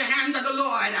 Watch the hand of the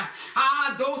Lord.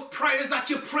 Those prayers that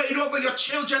you prayed over your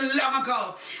children long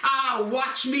ago.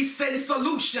 Watch me send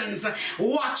solutions.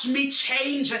 Watch me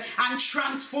change and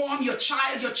transform your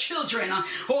child, your children,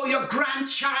 or your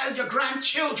grandchild, your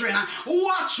grandchildren.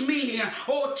 Watch me,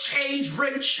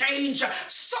 bring change.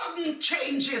 Sudden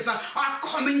changes are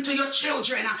coming to your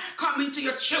children, coming to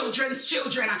your children's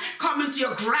children, coming to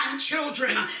your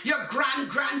grandchildren, your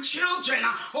grandchildren.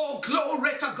 Oh,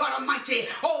 glory to God Almighty.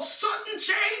 Oh, sudden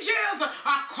changes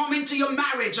are coming to your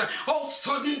marriage. Oh,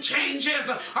 sudden changes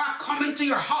are coming to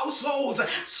your households.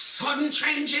 Sudden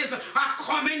changes are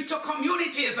coming to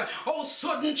communities. Oh,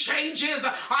 sudden changes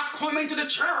are coming to the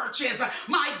churches.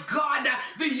 My God,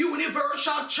 the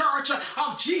universal church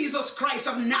of Jesus Christ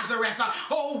of Nazareth.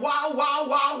 Oh, wow.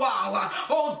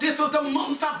 Oh, this is the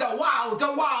month of the wow.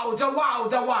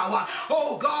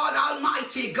 Oh, God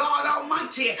Almighty.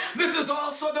 This is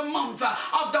also the month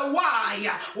of the why.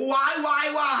 Why?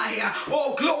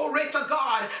 Oh, glory to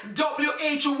God.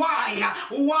 W-H-Y.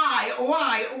 Why?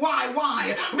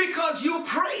 Because you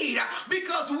prayed.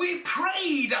 Because we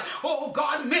prayed. Oh,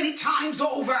 God, many times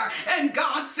over. And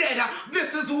God said,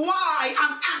 this is why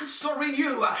I'm answering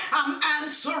you. I'm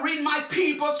answering my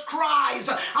people's cries.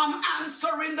 I'm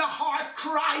answering the heart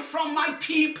cry from my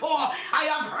people. I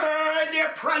have heard their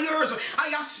prayers. I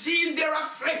have seen their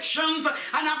afflictions.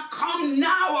 And I've come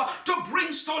now to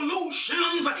bring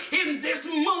solutions in this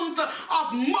month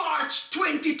of March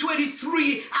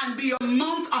 2023 and be a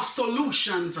month of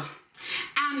solutions.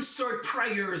 Answered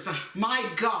prayers, my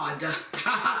God.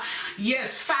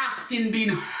 Yes, fasting being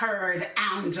heard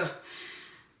and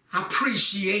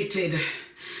appreciated.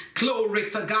 Glory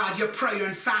to God. Your prayer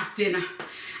and fasting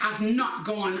has not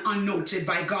gone unnoted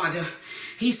by God.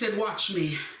 He said, watch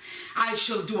me. I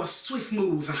shall do a swift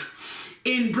move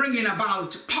in bringing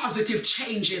about positive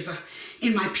changes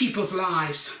in my people's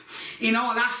lives. In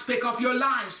all aspects of your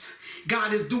lives,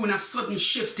 God is doing a sudden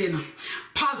shift in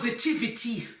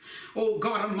positivity. Oh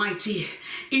God Almighty,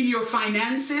 in your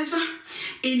finances,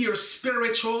 in your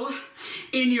spiritual,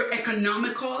 in your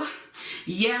economical,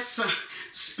 yes,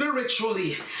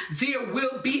 spiritually, there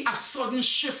will be a sudden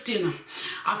shifting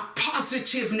of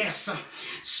positiveness,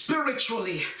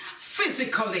 spiritually,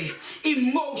 physically,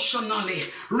 emotionally,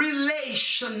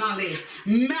 relationally,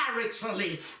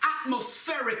 maritally,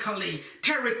 atmospherically,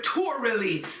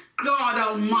 territorially, God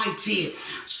Almighty,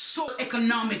 so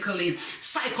economically,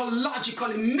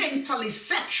 psychologically, mentally,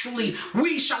 sexually,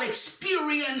 we shall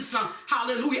experience,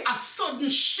 hallelujah, a sudden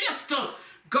shift,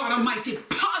 God Almighty,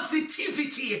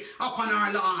 positivity upon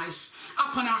our lives,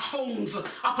 upon our homes,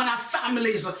 upon our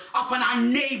families, upon our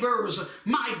neighbors,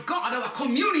 my God, our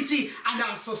community and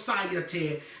our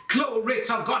society. Glory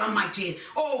to God Almighty.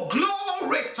 Oh,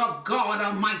 glory to God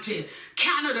Almighty.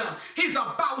 Canada is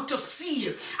about to see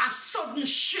a sudden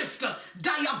shift,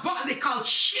 diabolical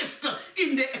shift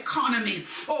in the economy.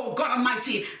 Oh, God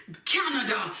Almighty,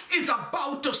 Canada is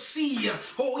about to see,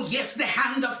 oh yes, the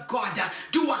hand of God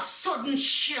do a sudden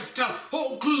shift.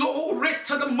 Oh, glory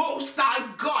to the Most High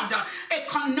God,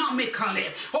 economically,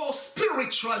 oh,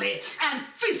 spiritually and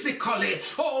physically.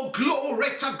 Oh, glory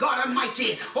to God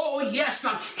Almighty. Oh, yes,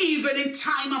 even in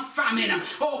time of famine,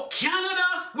 oh, Canada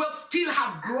will still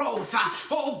have growth.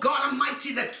 Oh, God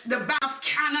Almighty, the Bank of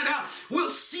Canada will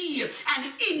see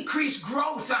an increased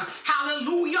growth.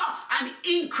 Hallelujah, an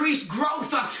increased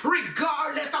growth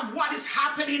regardless of what is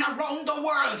happening around the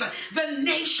world. The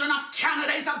nation of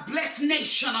Canada is a blessed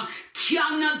nation.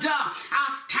 Canada, I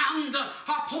stand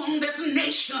upon this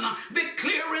nation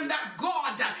declaring that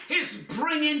God is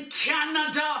bringing coming in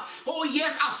Canada. Oh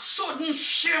yes, a sudden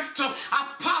shift, a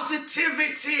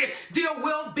positivity. There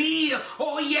will be,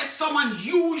 oh yes, some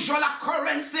unusual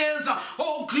occurrences.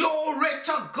 Oh, glory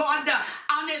to God.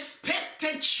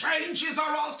 Unexpected changes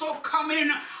are also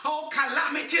coming. Oh,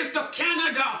 calamities to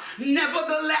Canada.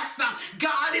 Nevertheless,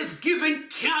 God is giving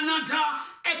Canada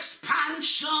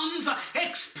expansion,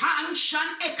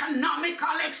 economical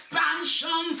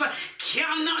expansions.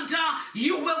 Canada,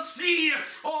 you will see,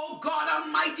 oh God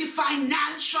Almighty,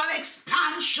 financial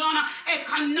expansion,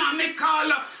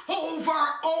 economical,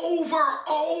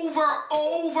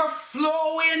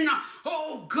 overflowing.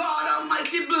 Oh God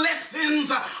Almighty,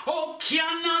 blessings. Oh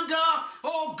Canada,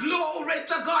 oh glory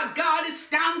to God. God is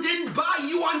standing by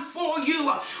you and for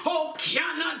you. Oh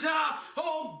Canada,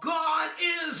 oh God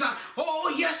is,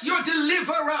 oh yes, your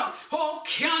deliverer. Oh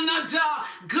Canada,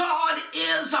 God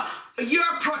is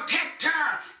your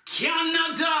protector.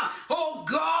 Canada, oh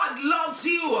God loves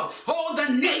you. Oh, the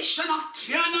nation of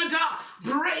Canada,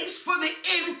 brace for the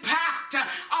impact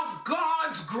of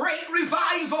God's great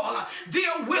revival.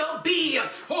 There will be,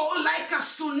 oh, like a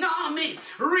tsunami,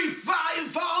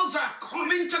 revivals are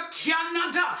coming to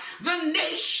Canada, the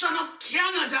nation of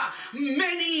Canada.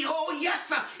 Many, oh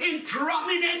yes, in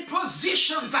prominent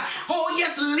positions, oh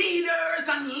yes, leaders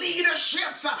and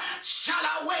leaderships shall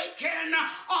awaken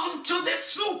unto the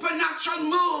supernatural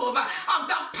move of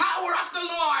the power of the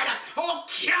Lord. Oh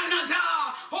Canada,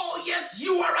 oh yes,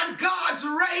 you are on God's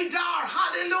radar.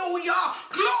 Hallelujah.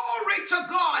 Glory to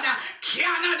God.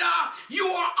 Canada, you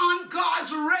are on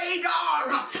God's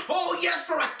radar. Oh yes,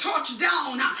 for a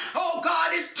touchdown. Oh,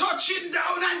 God is touching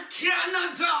down on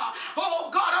Canada. Oh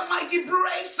God Almighty,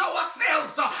 brace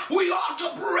ourselves. We ought to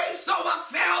brace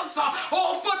ourselves.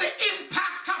 Oh, for the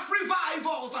impact of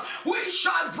revivals. We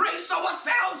shall brace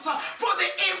ourselves for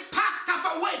the impact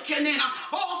of awakening.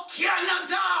 Oh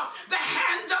Canada, the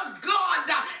hand of God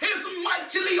is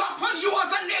mightily upon you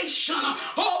as a nation.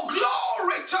 Oh,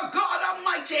 glory to God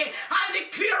Almighty. I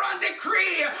declare and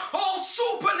decree, oh,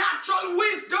 supernatural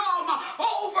wisdom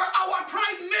over our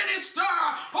Prime Minister.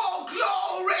 Oh,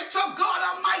 glory to God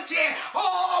Almighty.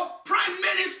 Oh, Prime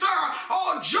Minister,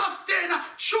 oh, Justin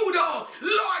Trudeau,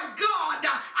 Lord God,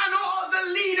 and all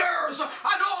the leaders,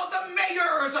 and all the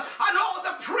mayors, and all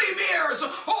the premiers.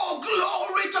 Oh,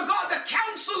 glory to God, the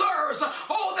councillors,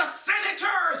 oh, the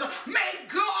senators. May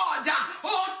God,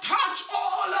 oh, touch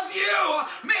all of you.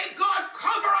 May God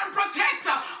cover and protect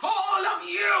all of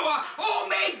you. Oh,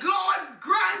 may God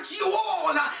grant you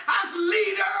all as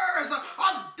leaders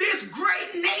of this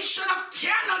great nation of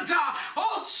Canada,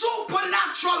 oh,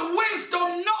 supernatural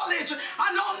wisdom, knowledge,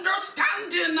 and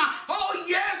understanding. Oh,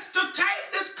 yes, to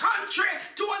take this country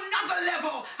to another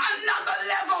level, another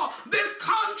level. This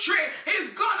country is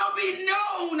gonna be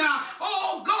known,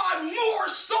 oh God, more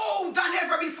so than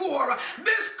ever before.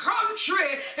 This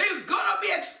country is gonna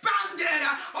be expanded,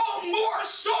 oh, more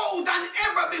so than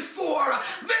ever before.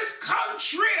 This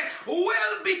country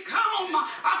will become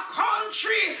a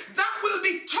country that will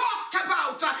be talked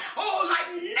about, oh,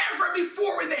 like never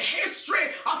before in the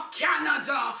history of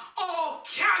Canada. Oh,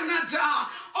 Canada,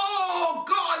 oh,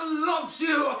 God loves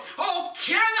you. Oh,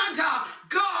 Canada,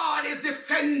 God is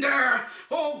defender.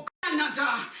 Oh,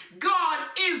 Canada, God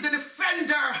is the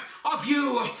defender of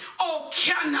you. Oh,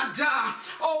 Canada,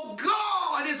 oh,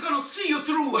 God is going to see you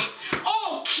through.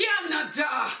 Oh,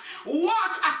 Canada,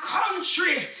 what a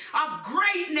country of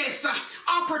greatness,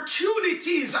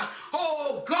 opportunities.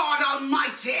 Oh, God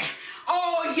Almighty.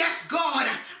 Oh, yes, God.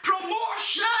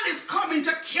 Promotion is coming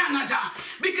to Canada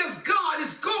because God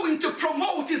is going to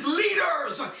promote his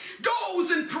leaders,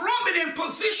 those in prominent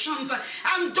positions,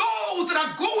 and those that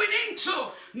are going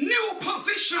into new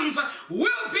positions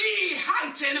will be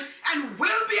heightened and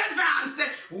will be advanced,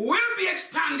 will be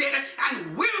expanded,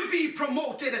 and will be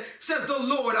promoted, says the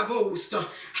Lord of hosts.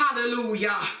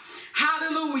 Hallelujah.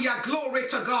 Hallelujah. Glory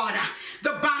to God.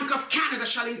 The Bank of Canada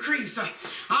shall increase.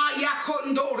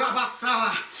 Ayakondo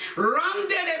rabasa.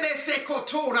 Randelebese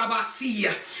kotora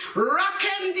basia.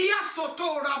 Rakendia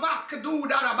sotora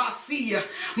bakduda rabasia.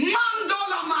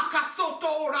 Mandola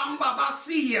makasoto ramba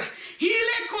basia.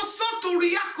 Hile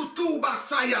kosoturia kutuba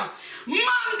saya.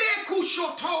 Mande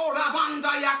kushotora banda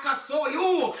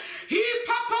yakasoyu.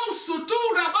 Hipapo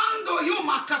sutura bando yo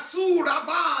makasura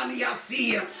bani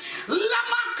asia.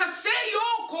 Lama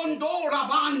kaseyo kondora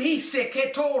bani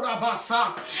seketora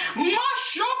basa.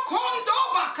 Masho kondo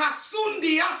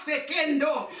bakasundi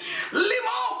asekendo.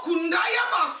 Limo kundaya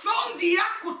basandi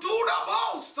akutura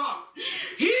bosta.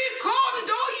 Hi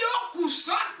kondo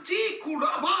yokusati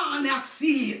kurabani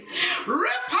asi.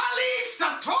 Repali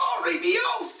satori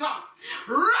biosta.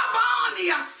 Rabani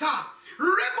asa.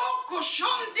 Rebo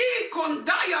Shundi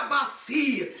kondaya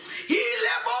basi.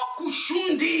 Hilebo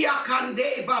kushundi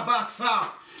yakande babasa.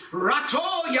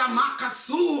 Rato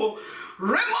yamakasu.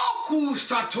 Remoku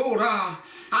satora.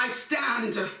 I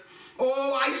stand.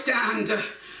 Oh, I stand.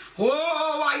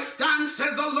 Oh, I stand,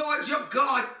 says the Lord your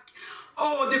God.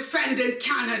 Oh, defending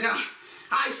Canada.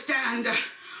 I stand.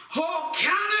 Oh,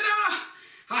 Canada.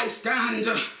 I stand.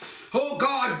 Oh,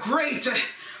 God, great.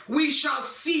 We shall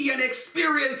see and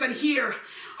experience and hear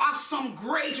of some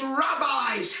great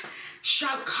rabbis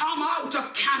shall come out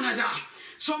of Canada.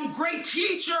 Some great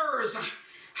teachers,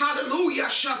 hallelujah,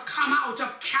 shall come out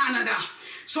of Canada.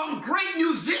 Some great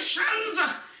musicians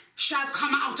shall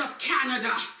come out of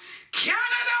Canada. Canada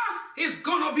is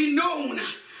going to be known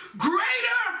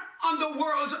greater on the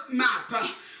world map.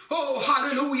 Oh,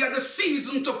 hallelujah. The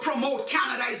season to promote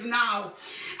Canada is now.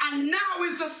 And now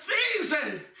is the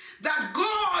season that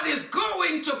God is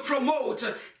going to promote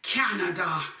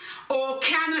Canada. Oh,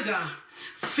 Canada,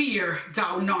 fear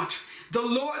thou not. The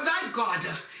Lord thy God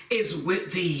is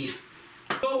with thee.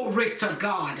 Glory to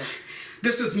God.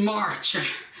 This is March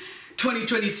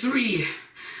 2023,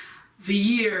 the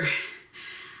year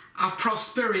of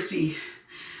prosperity,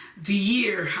 the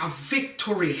year of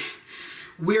victory,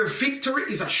 where victory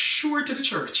is assured to the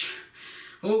church.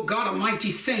 Oh, God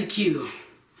Almighty, thank you.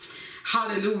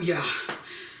 Hallelujah.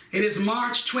 It is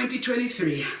March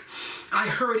 2023. I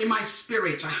heard in my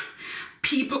spirit,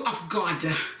 people of God,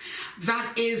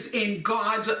 that is in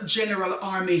God's general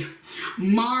army.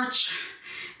 March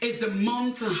is the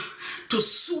month to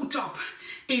suit up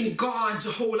in God's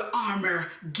whole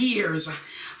armor gears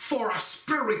for a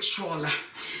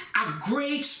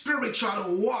great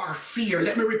spiritual warfare.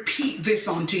 Let me repeat this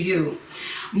unto you.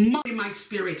 In my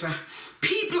spirit,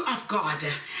 people of God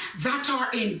that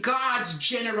are in God's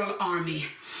general army,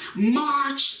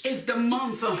 March is the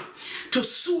month to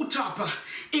suit up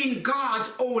in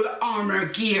God's whole armor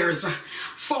gears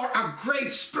for a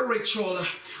great spiritual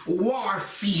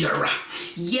warfare.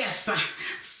 Yes,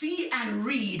 see and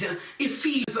read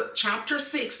Ephesians chapter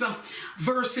 6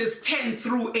 verses 10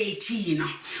 through 18.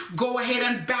 Go ahead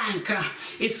and bank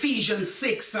Ephesians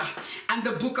 6 and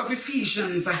the book of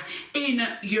Ephesians in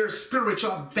your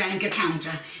spiritual bank account.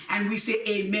 And we say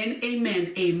amen,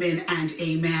 amen, amen, and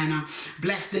amen.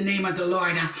 Bless the name of the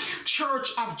Lord. Church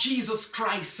of Jesus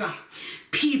Christ,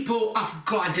 people of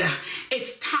God,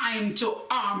 it's time to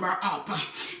armor up.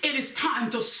 It is time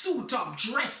to suit up,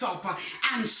 dress up,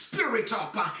 and spirit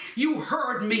up. You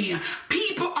heard me.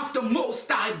 People of the Most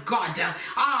High God.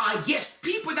 Yes,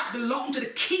 people that belong to the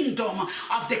kingdom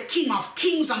of the King of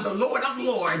Kings and the Lord of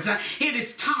Lords. It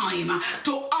is time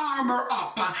to armor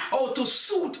up, or to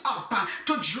suit up,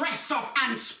 to dress up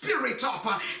and spirit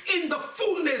up in the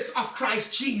fullness of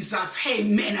Christ Jesus.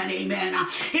 Amen and amen.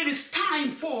 It is time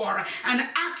for an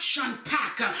action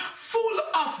pack full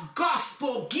of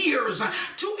gospel gears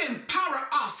to empower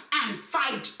us and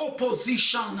fight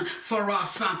opposition for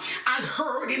us. I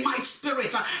heard in my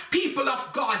spirit, people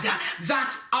of God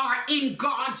that are in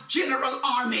God's general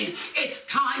army, it's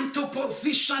time to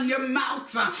position your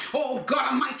mouth, oh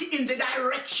God Almighty, in the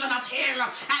direction of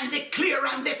hell and declare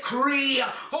and decree,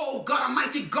 oh God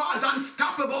Almighty, God's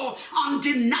unstoppable,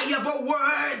 undeniable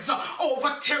words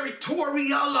over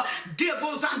territorial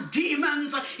devils and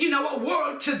demons in our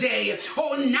world today.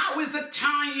 Oh, now is the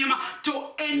time to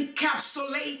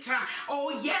encapsulate,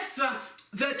 oh yes,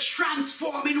 the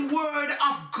transforming word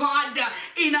of God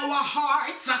in our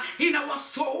hearts, in our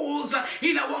souls,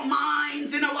 in our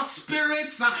minds, in our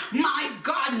spirits. My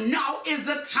God, now is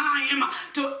the time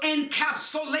to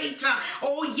encapsulate,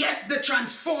 oh yes, the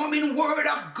transforming word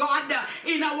of God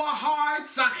in our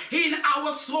hearts, in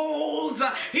our souls,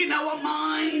 in our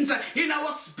minds, in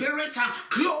our spirit.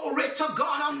 Glory to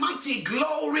God Almighty.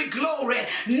 Glory, glory.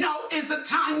 Now is the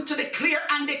time to declare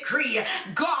and decree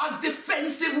God's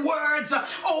defensive words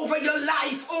over your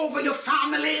life, over your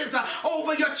families,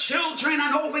 over your children,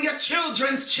 and over your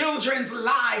children's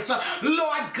lives.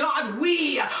 Lord God,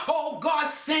 we, oh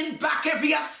God, send back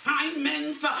every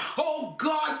assignment, oh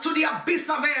God, to the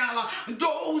abyss of hell.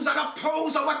 Those that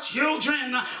oppose our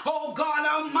children, oh God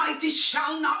Almighty,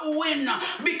 shall not win,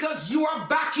 because you are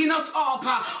backing us up,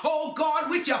 oh God,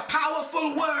 with your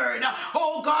powerful word.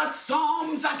 Oh God,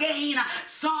 Psalms again,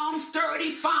 Psalms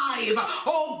 35,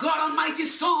 oh God Almighty,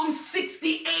 Psalm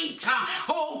 68,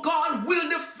 oh God, will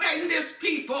defend this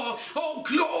people. Oh,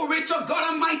 glory to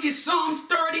God Almighty. Psalms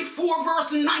 34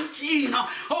 verse 19.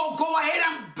 Oh, go ahead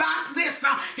and back this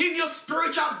in your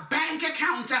spiritual bank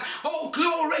account. Oh,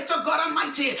 glory to God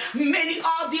Almighty. Many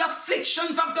are the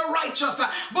afflictions of the righteous,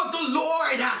 but the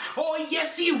Lord, oh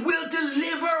yes, He will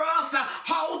deliver us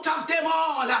out of them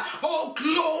all. Oh,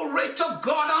 glory to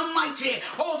God Almighty.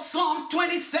 Oh, Psalm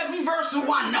 27 verse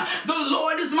 1. The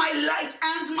Lord is my light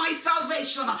and my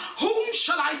salvation. Whom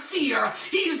shall I fear?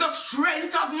 He is the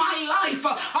strength of my life.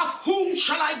 Of whom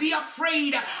shall I be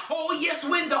afraid? Oh yes,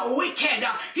 when the wicked,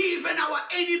 even our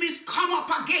enemies, come up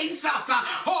against us,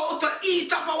 oh, to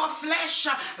eat up our flesh,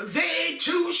 they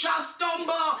too shall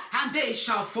stumble and they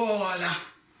shall fall.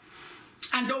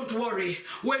 And don't worry,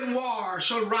 when war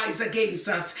shall rise against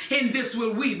us, in this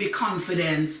will we be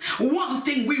confident. One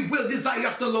thing we will desire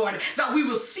of the Lord, that we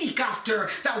will seek after,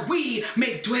 that we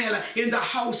may dwell in the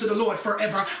house of the Lord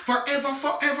forever, forever,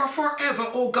 forever,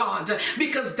 forever, oh God,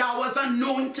 because thou hast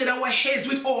anointed our heads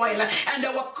with oil, and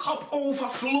our cup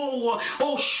overflow.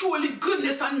 Oh, surely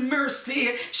goodness and mercy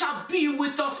shall be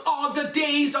with us all the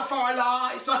days of our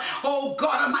lives. Oh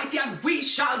God Almighty, and we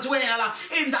shall dwell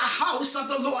in the house of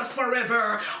the Lord forever.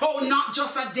 Oh, not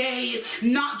just a day,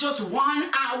 not just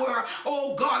 1 hour,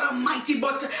 oh God Almighty,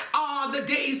 but all the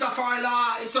days of our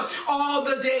lives, all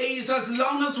the days as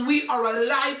long as we are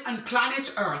alive on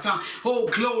planet Earth. Oh,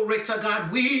 glory to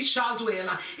God, we shall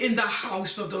dwell in the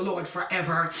house of the Lord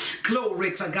forever.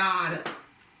 Glory to God.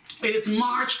 It is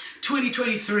March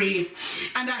 2023,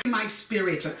 and I in my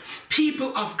spirit,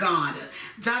 people of God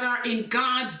that are in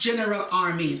God's general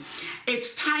army,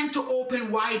 it's time to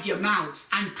open wide your mouths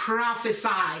and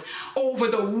prophesy over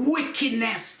the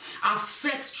wickedness of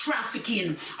sex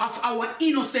trafficking of our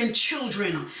innocent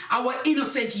children, our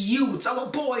innocent youths, our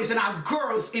boys and our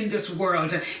girls in this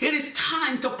world. It is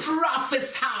time to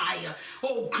prophesy,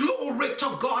 oh glory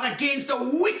to God, against the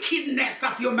wickedness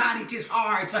of humanity's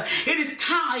hearts. It is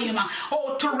time,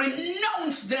 oh, to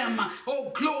renounce them, oh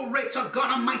glory to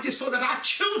God Almighty, so that our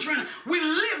children will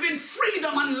live in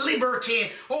freedom and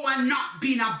liberty, oh, and not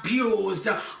being abused.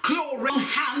 Glory,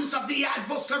 hands of the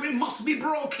adversary must be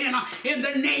broken in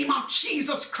the name of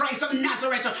Jesus Christ of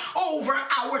Nazareth over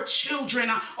our children,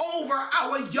 over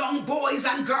our young boys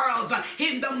and girls,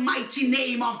 in the mighty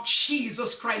name of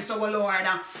Jesus Christ our Lord.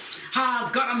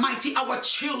 God Almighty, our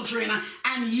children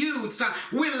and youths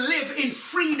will live in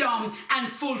freedom and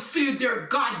fulfill their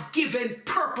God-given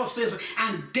purposes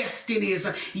and destinies.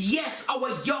 Yes,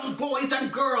 our young boys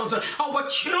and girls, our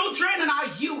children and our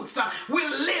youths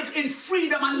will live in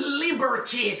freedom and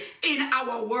liberty in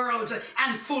our world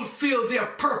and fulfill their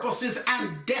purposes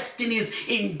and destinies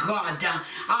in God.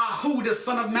 Who the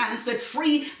Son of Man set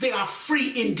free, they are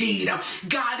free indeed.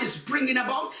 God is bringing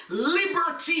about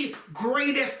liberty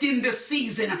greatest in this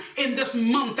season, in this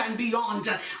month and beyond,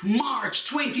 March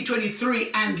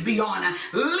 2023 and beyond.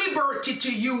 Liberty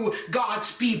to you,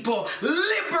 God's people.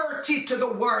 Liberty to the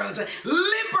world.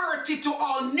 Liberty to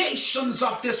all nations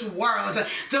of this world.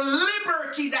 The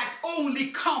liberty that only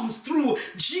comes through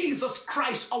Jesus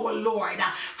Christ our Lord.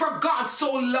 For God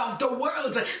so loved the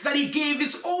world that he gave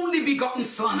his only begotten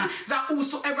Son, that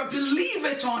whosoever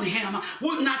believeth on him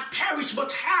will not perish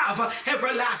but have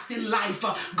everlasting life.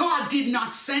 God did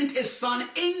not send his Son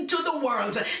into the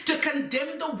world to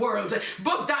condemn the world,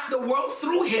 but that the world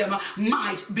through him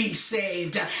might be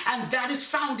saved. And that is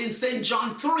found in St.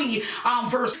 John 3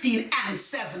 verse 16 and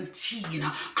 17.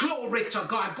 Glory to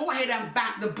God. Go ahead and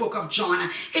back the book of John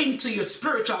into your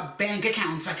spiritual bank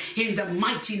accounts in the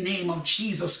mighty name of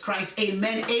Jesus Christ.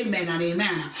 Amen, amen, and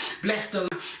amen. Bless the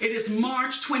Lord. It is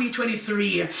March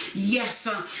 2023. Yes,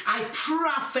 I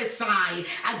prophesy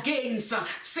against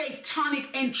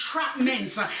satanic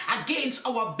entrapments against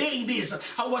our babies,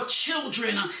 our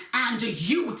children, and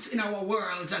youths in our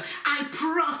world. I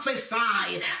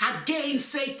prophesy against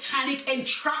satanic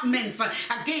entrapments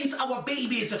against our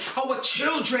babies, our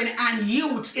children, and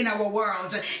youths in our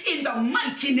world. In the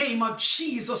mighty name of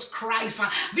Jesus Christ,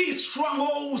 these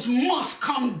strongholds must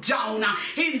come down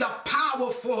in the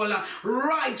powerful,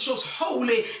 righteous,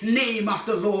 holy name of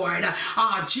the Lord,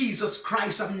 Jesus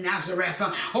Christ of Nazareth.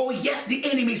 Oh yes, the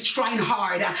enemy is trying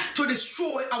hard to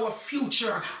destroy our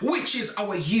future, which is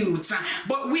our youth,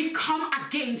 but we come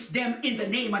against them in the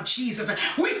name of Jesus.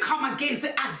 We come against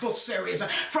the adversaries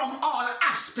from all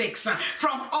aspects,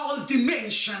 from all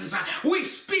dimensions. We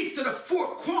speak to the four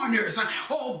corners,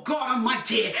 oh God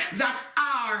Almighty, that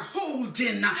are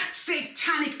holding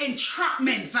satanic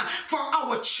entrapments for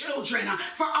our children,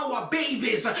 for our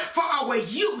babies, for our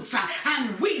youths.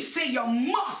 And we say you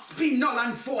must be null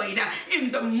and void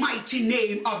in the mighty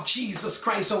name of Jesus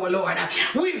Christ our Lord.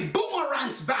 We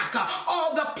boomerangs back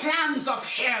all the plans of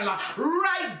hell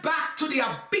right back to the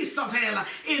abyss of hell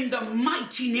in the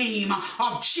mighty name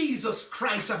of Jesus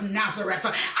Christ of Nazareth.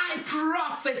 I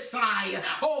prophesy,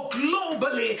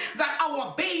 globally, that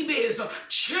our babies,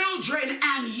 children,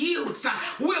 and youths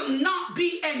will not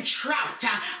be entrapped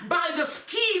by the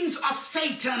schemes of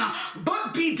Satan,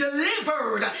 but be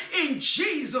delivered in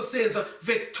Jesus'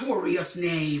 victorious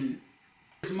name.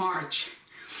 March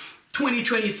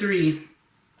 2023.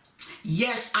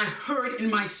 Yes, I heard in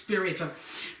my spirit,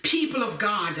 people of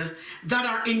God that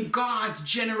are in God's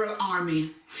general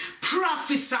army,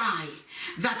 prophesy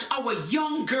that our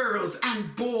young girls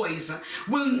and boys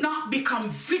will not become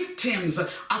victims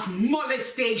of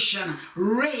molestation,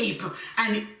 rape,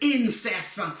 and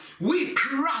incest. We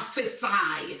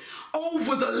prophesy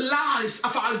over the lives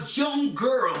of our young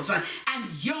girls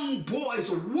and young boys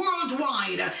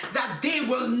worldwide that they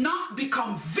will not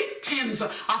become victims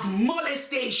of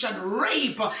molestation,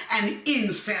 rape, and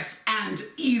incest, and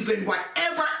even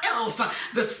whatever else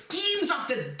the schemes of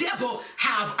the devil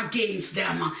have against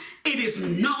them. It is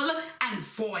null and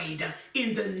void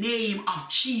in the name of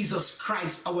Jesus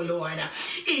Christ our Lord.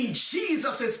 In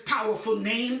Jesus' powerful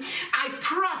name, I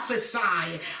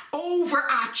prophesy over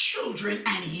our children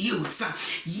and youths.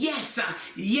 Yes,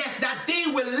 that they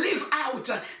will live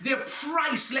out their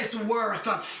priceless worth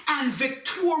and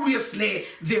victoriously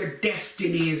their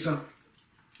destinies.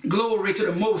 Glory to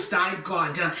the Most High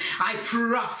God. I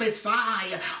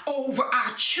prophesy over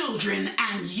our children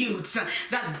and youths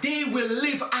that they will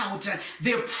live out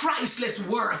their priceless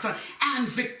worth and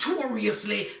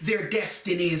victoriously their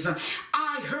destinies.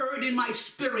 I heard in my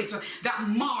spirit that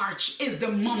March is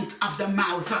the month of the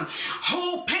mouth.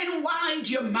 Open wide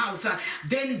your mouth,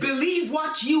 then believe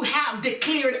what you have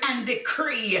declared and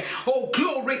decree. Oh,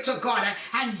 glory to God,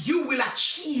 and you will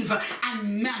achieve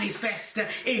and manifest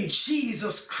in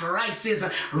Jesus Christ's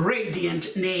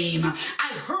radiant name.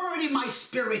 I heard in my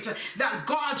spirit that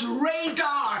God's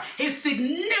radar is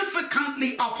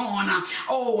significantly upon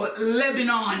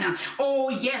Lebanon,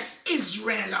 yes,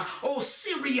 Israel,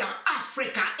 Syria,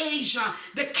 Africa, Asia,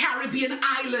 the Caribbean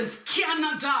islands,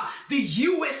 Canada, the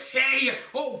USA,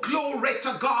 glory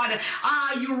to God,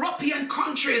 European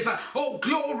countries,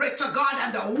 glory to God,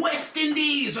 and the West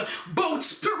Indies, both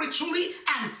spiritually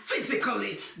and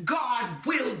physically. God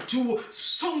will do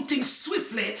something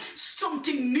swiftly,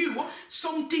 something new,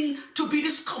 something to be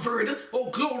discovered,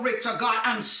 glory to God,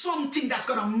 and something that's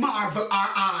going to marvel our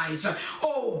eyes.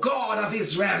 Oh God of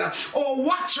Israel,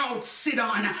 watch out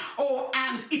Sidon,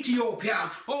 and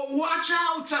Ethiopia, watch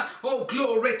out,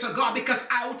 glory to God, because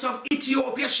out of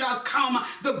Ethiopia shall come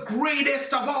the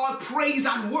greatest of all praise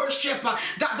and worship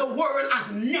that the world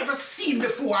has never seen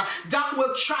before, that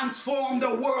will transform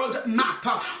the world map.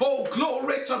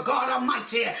 Glory to God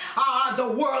Almighty. The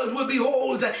world will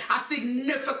behold a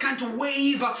significant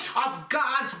wave of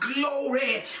God's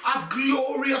glory, of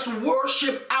glorious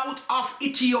worship out of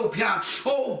Ethiopia.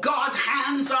 God's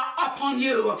hands are upon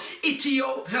you,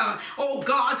 Ethiopia.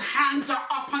 God's hands are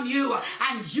upon you,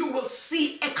 and you will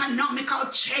see economical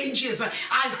changes.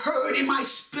 I heard in my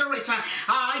spirit,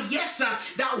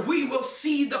 that we will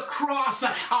see the cross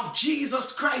of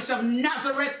Jesus Christ of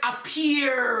Nazareth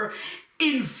appear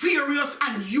in various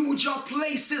unusual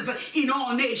places in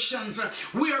all nations.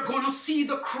 We are going to see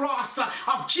the cross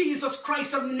of Jesus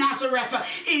Christ of Nazareth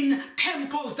in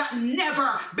temples that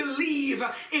never believe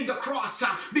in the cross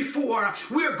before.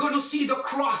 We're going to see the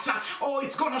cross.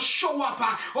 It's going to show up,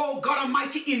 God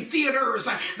Almighty, in theaters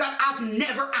that have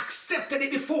never accepted it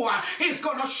before. It's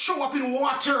going to show up in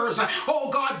waters.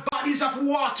 God, bodies of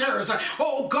waters.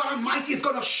 God Almighty is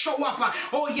going to show up.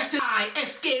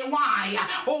 SKY.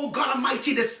 God Almighty,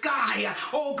 the sky.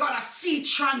 God, I see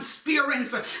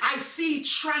transparency. I see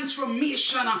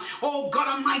transformation. God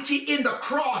Almighty, in the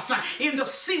cross, in the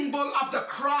symbol of the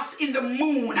cross, in the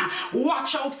moon.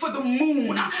 Watch out for the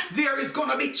moon. There is going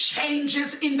to be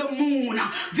changes in the moon.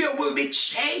 There will be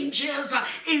changes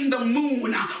in the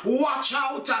moon. Watch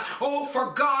out,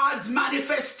 for God's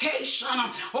manifestation.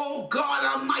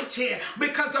 God Almighty,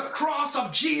 because the cross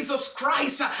of Jesus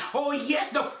Christ,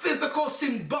 the physical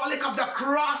symbolic of the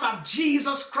cross of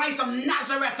Jesus Christ of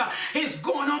Nazareth is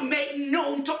going to make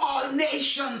known to all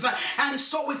nations, and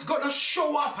so it's going to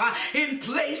show up in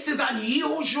places,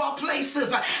 unusual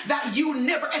places that you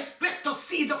never expect to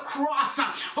see the cross.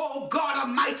 God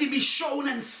Almighty, be shown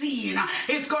and seen.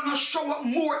 It's going to show up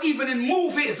more even in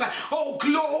movies. Oh,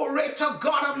 glory to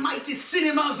God Almighty.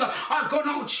 Cinemas are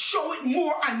going to show it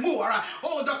more and more.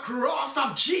 Oh, the cross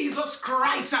of Jesus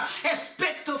Christ.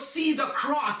 Expect to see the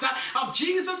cross of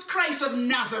Jesus Christ of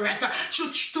Nazareth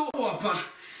should show up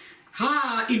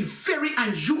in very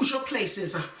unusual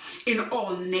places in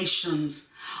all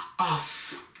nations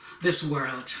of this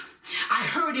world. I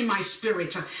heard in my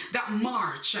spirit that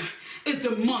March is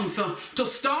the month to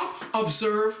stop,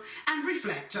 observe, and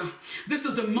reflect. This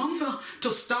is the month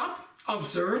to stop,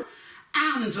 observe,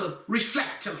 and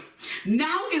reflect.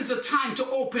 Now is the time to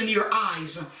open your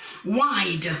eyes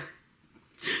wide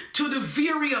to the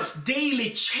various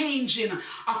daily changing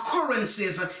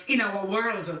occurrences in our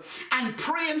world and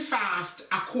pray and fast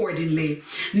accordingly.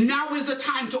 Now is the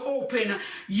time to open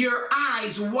your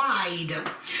eyes wide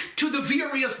to the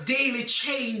various daily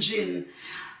changing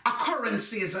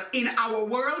occurrences in our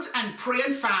world and pray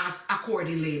and fast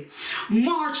accordingly.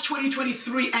 March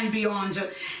 2023 and beyond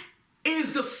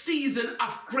is the season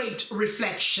of great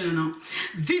reflection.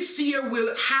 This year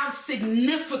will have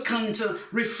significant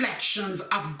reflections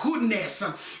of goodness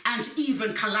and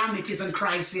even calamities and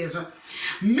crises.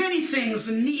 Many things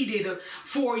needed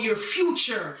for your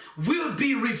future will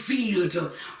be revealed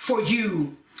for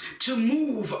you to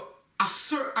move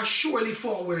surely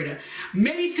forward.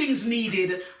 Many things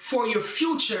needed for your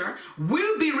future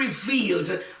will be revealed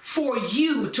for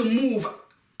you to move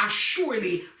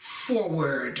surely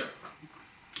forward.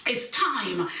 It's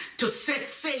time to set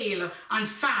sail on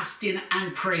fasting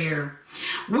and prayer.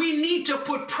 We need to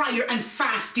put prayer and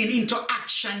fasting into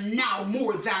action now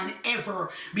more than ever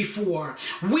before.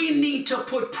 We need to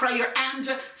put prayer and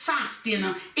fasting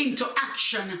into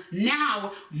action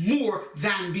now more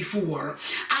than before.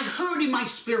 I heard in my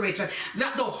spirit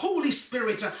that the Holy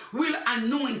Spirit will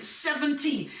anoint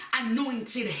 70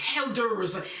 anointed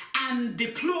elders and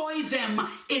deploy them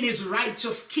in his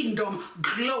righteous kingdom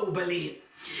globally.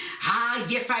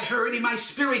 Yes, I heard in my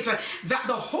spirit that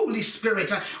the Holy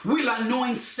Spirit will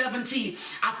anoint 70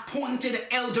 appointed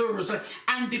elders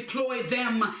and deploy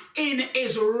them in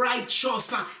his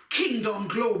righteous kingdom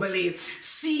globally.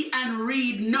 See and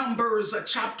read Numbers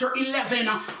chapter 11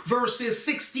 verses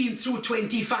 16 through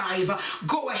 25.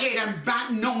 Go ahead and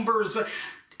back Numbers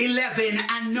 11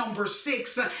 and number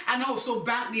 6, and also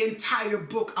back the entire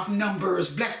book of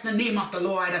Numbers. Bless the name of the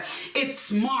Lord.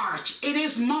 It's March. It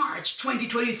is March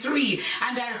 2023,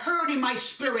 and I heard in my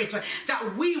spirit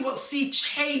that we will see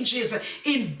changes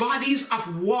in bodies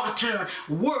of water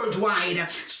worldwide,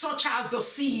 such as the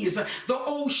seas, the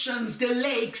oceans, the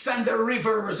lakes, and the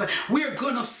rivers. We're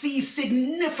going to see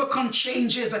significant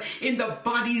changes in the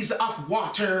bodies of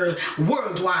water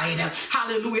worldwide.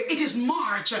 Hallelujah. It is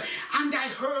March, and I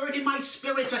heard in my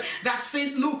spirit that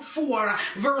St. Luke 4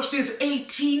 verses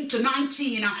 18 to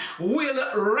 19 will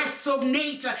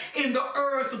resonate in the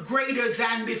earth greater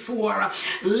than before.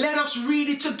 Let us read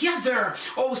it together.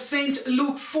 Oh, St.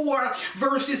 Luke 4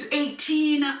 verses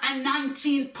 18 and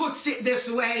 19 puts it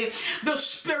this way: the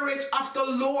Spirit of the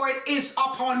Lord is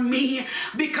upon me,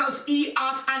 because he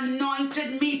hath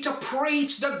anointed me to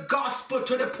preach the gospel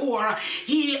to the poor.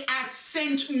 He hath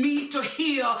sent me to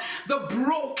heal the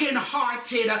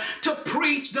brokenhearted, to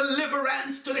preach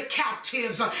deliverance to the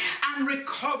captives and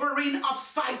recovering of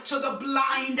sight to the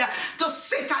blind, to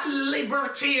set at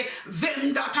liberty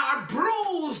them that are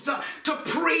bruised, to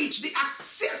preach the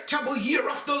acceptable year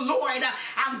of the Lord.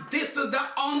 And this is the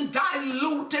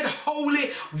undiluted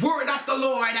holy word of the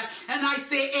Lord. And I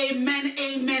say amen,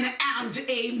 amen, and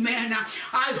amen.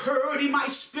 I heard in my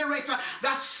spirit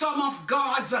that some of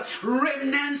God's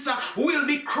remnants will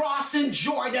be crossing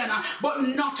Jordan, but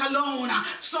not alone.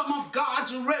 Some of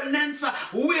God's remnants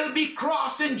will be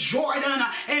crossing Jordan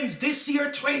in this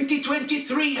year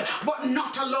 2023, but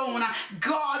not alone.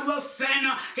 God will send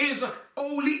his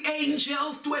holy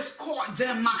angels to escort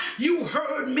them. You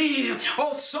heard me.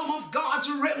 Oh, some of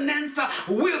God's remnants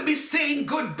will be saying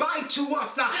goodbye to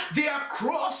us. They are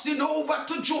crossing over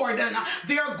to Jordan.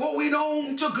 They are going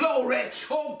home to glory.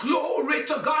 Oh, glory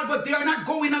to God. But they are not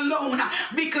going alone,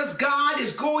 because God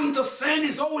is going to send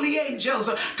his holy angels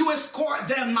to escort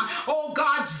them. Oh,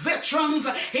 God's veterans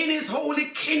in his holy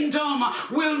kingdom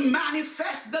will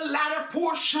manifest the latter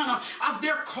portion of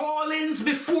their callings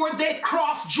before they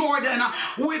cross Jordan.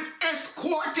 with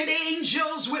escorted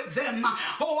angels with them.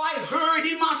 Oh, I heard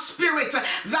in my spirit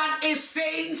that is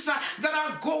saints that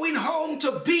are going home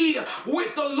to be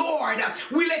with the Lord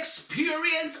will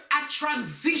experience a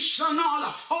transitional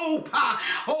hope.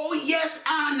 Oh, yes,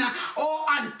 and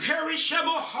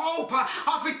unperishable hope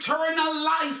of eternal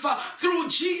life through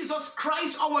Jesus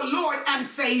Christ, our Lord and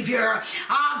Savior.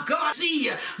 God,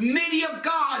 see many of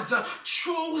God's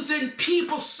chosen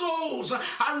people's souls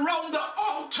around the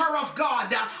altar of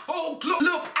God. Oh,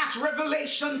 look at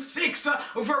Revelation 6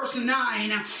 verse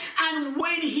 9. And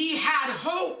when he had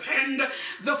opened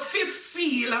the fifth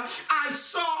seal, I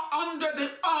saw under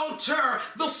the altar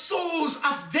the souls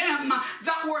of them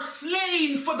that were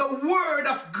slain for the word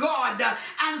of God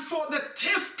and for the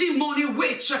testimony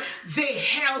which they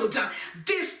held.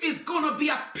 This is going to be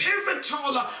a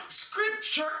pivotal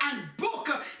scripture and book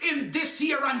in this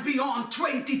year and beyond,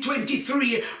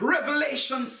 2023,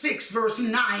 Revelation 6 verse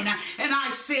 9. And I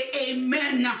say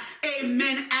amen,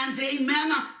 amen, and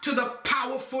amen to the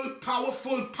powerful,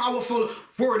 powerful, powerful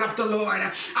word of the Lord.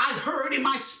 I heard in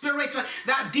my spirit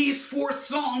that these four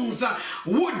songs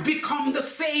would become the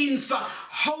saints'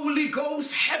 Holy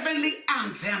Ghost heavenly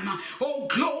anthem. Oh,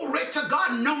 glory to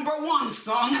God. Number one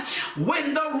song,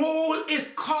 When the Roll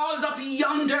is Called Up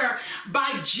Yonder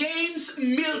by James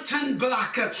Milton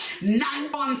Black.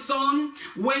 9-1 song,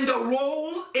 When the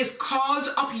Roll is Called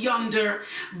Up Yonder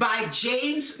by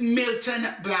James Milton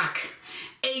Black.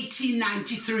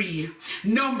 1893.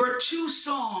 Number 2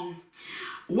 song,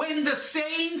 When the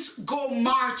Saints Go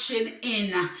Marching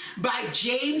In by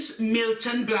James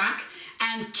Milton Black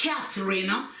and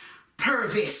Catherine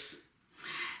Purvis.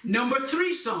 Number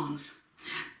 3 songs,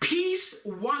 Peace,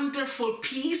 Wonderful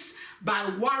Peace by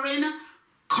Warren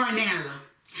Cornell.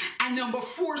 And number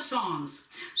 4 songs,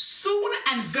 Soon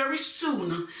and Very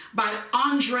Soon by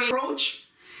Andre Roach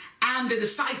and the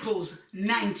Disciples,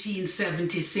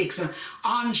 1976.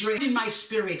 Andre, in my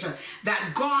spirit,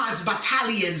 that God's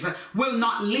battalions will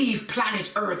not leave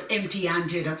planet Earth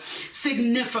empty-handed.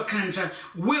 Significant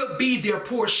will be their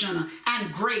portion,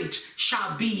 and great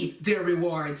shall be their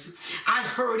rewards. I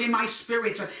heard in my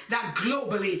spirit that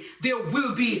globally there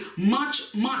will be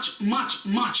much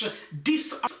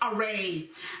disarray,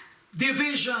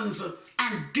 divisions,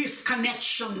 and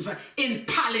disconnections in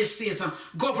policies,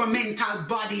 governmental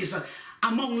bodies,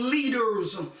 among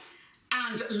leaders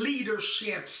and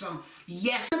leaderships.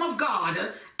 Yes, of God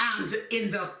and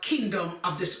in the kingdom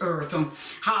of this earth.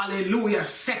 Hallelujah.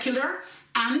 Secular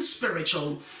and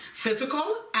spiritual, physical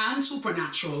and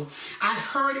supernatural. I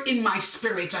heard in my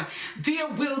spirit there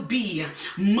will be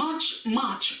much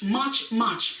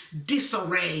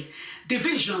disarray,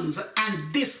 divisions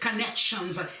and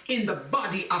disconnections in the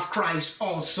body of Christ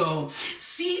also.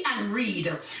 See and read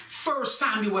 1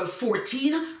 Samuel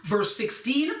 14 verse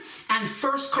 16 and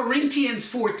 1 Corinthians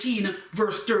 14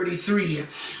 verse 33.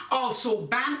 Also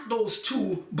bank those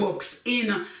 2 books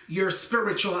in your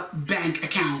spiritual bank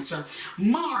accounts.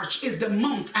 March is the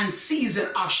month and season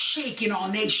of shaking all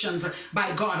nations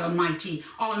by God Almighty.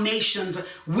 All nations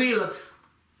will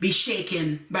be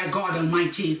shaken by God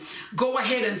Almighty. Go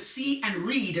ahead and see and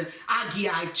read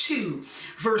Haggai 2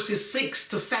 verses 6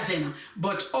 to 7,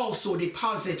 but also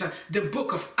deposit the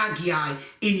book of Haggai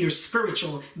in your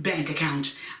spiritual bank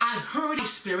account. I heard in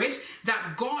spirit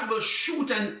that God will shoot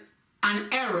an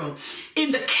arrow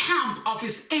in the camp of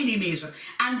his enemies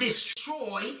and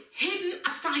destroy hidden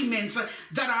assignments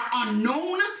that are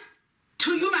unknown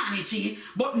to humanity,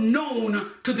 but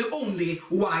known to the only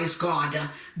wise God,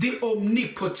 the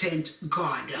omnipotent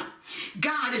God.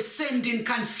 God is sending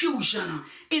confusion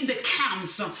in the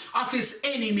camps of his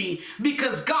enemy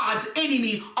because God's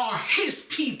enemy are his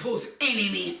people's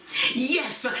enemy.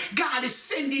 Yes, God is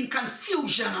sending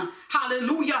confusion,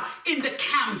 hallelujah, in the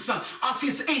camps of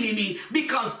his enemy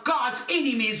because God's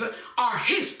enemies are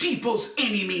his people's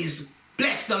enemies.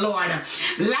 Bless the Lord.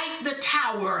 Like the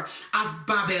Tower of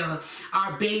Babel,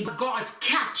 our baby, God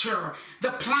capture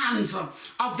the plans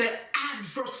of the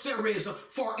adversaries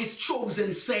for his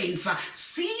chosen saints.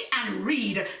 See and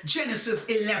read Genesis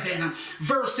 11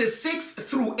 verses 6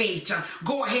 through 8.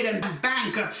 Go ahead and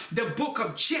bank the book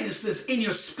of Genesis in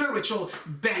your spiritual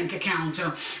bank account.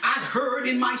 I heard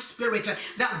in my spirit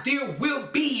that there will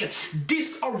be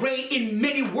disarray in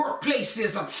many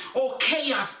workplaces, or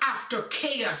chaos after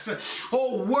chaos,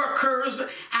 or workers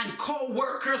and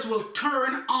co-workers will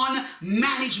turn on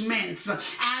management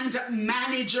and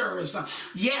managers,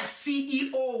 yes,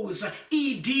 CEOs,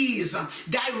 EDs,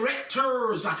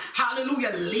 directors,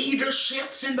 hallelujah,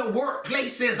 leaderships in the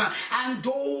workplaces, and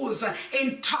those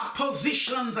in top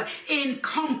positions in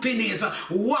companies.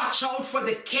 Watch out for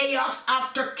the chaos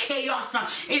after chaos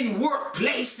in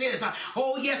workplaces.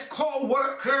 Oh yes,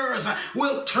 co-workers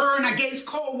will turn against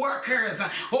co-workers.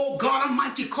 Oh God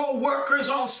Almighty, co-workers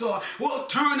also will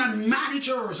turn on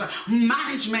managers,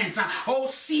 managements, oh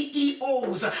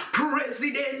CEOs,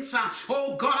 presidents,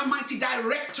 oh God Almighty,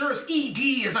 directors,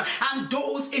 EDs, and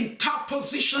those in top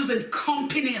positions in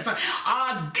companies.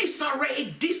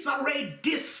 Disarray,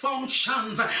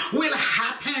 dysfunctions will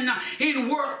happen in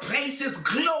workplaces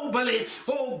globally.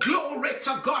 Oh, glory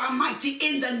to God Almighty,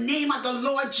 in the name of the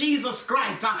Lord Jesus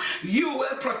Christ, you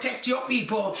will protect your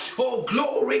people. Oh,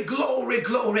 glory, glory,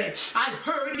 glory. I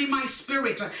heard in my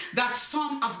spirit that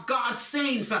some of God's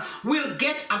saints will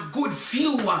get a good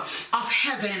view of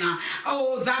heaven.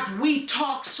 Oh, that we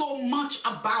talk so much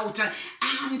about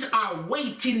and are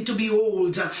waiting to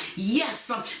behold.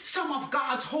 Yes, some of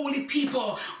God's holy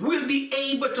people will be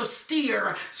able to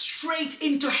steer straight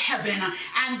into heaven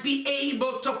and be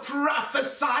able to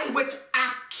prophesy with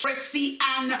accuracy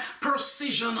and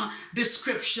precision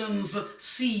descriptions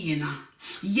seen.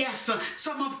 Yes,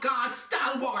 some of God's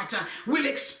stalwart will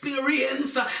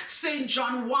experience St.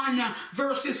 John 1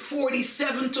 verses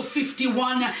 47 to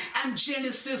 51 and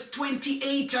Genesis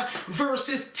 28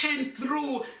 verses 10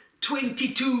 through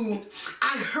 22.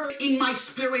 I heard in my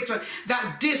spirit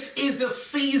that this is the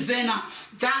season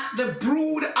that the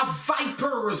brood of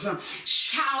vipers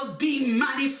shall be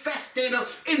manifested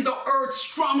in the earth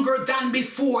stronger than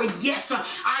before. Yes,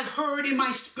 I heard in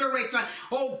my spirit,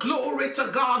 oh glory to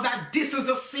God, that this is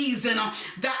the season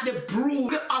that the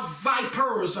brood of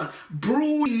vipers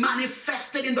brood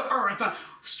manifested in the earth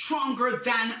stronger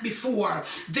than before.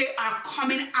 They are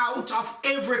coming out of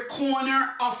every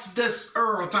corner of this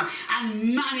earth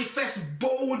and manifest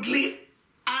boldly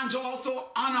and also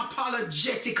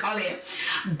unapologetically.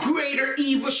 Greater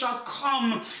evil shall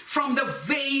come from the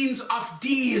veins of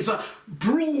these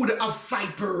brood of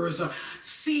vipers.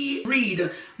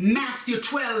 Read Matthew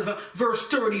 12 verse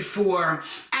 34,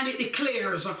 and it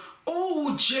declares,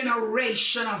 O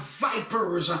generation of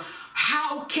vipers,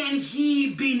 how can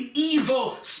he, being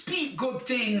evil, speak good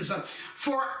things?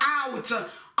 For out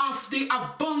of the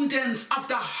abundance of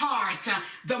the heart,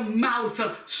 the mouth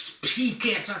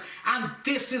speaketh. And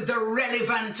this is the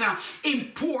relevant,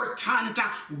 important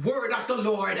word of the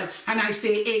Lord. And I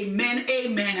say amen,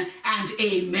 amen, and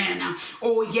amen.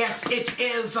 Oh yes, it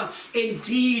is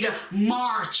indeed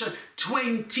March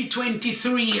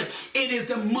 2023. It is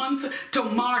the month to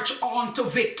march on to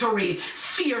victory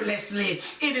fearlessly.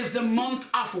 It is the month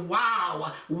of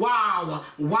wow, wow,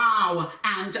 wow,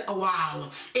 and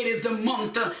wow. It is the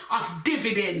month of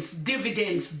dividends,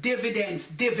 dividends, dividends,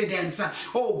 dividends.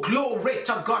 Oh, glory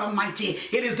to God Almighty.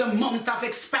 It is the month of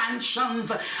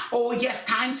expansions. Oh, yes,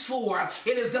 times 4.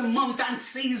 It is the month and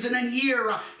season and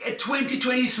year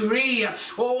 2023.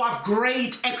 Oh, of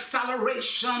great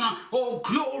acceleration. Oh,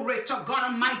 glory to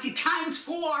God Almighty, times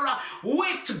 4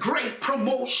 with great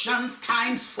promotions,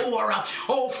 times 4.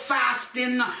 Oh,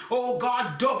 fasting, oh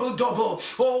God, double.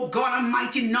 Oh God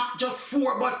Almighty, not just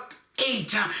 4 but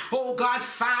 8. Oh God,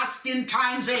 fasting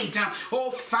times 8.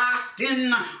 Oh,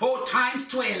 fasting, oh, times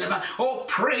 12. Oh,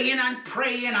 praying and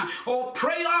praying. Oh,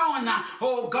 pray on.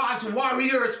 Oh, God's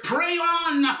warriors, pray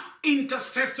on.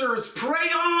 Intercessors,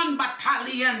 pray on,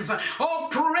 battalions. Oh,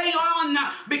 pray on,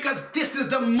 because this is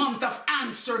the month of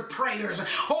answered prayers.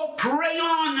 Oh, pray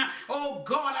on. Oh,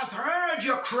 God has heard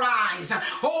your cries.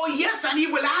 Oh, yes, and he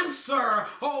will answer,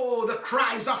 oh, the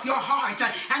cries of your heart,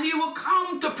 and he will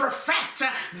come to perfect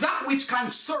that which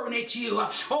concerneth you.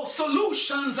 Oh,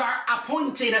 solutions are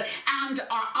appointed and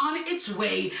are on its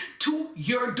way to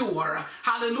your door.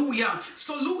 Hallelujah.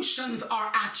 Solutions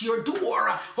are at your door.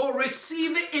 Oh,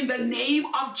 receive it in the name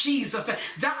of Jesus.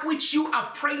 That which you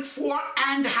have prayed for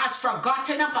and has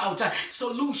forgotten about,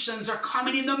 solutions are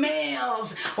coming in the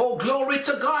mails. Oh, glory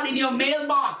to God, in your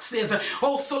mailboxes.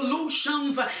 Oh,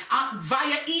 solutions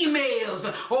via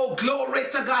emails. Oh, glory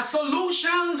to God.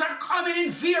 Solutions are coming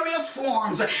in various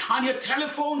forms on your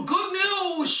telephone. Good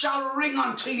news shall ring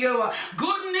unto you.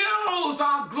 Good news,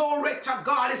 oh, glory to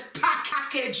God, is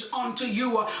packaged unto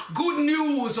you. Good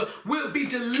news will be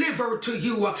delivered to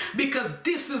you, because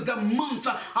this is the month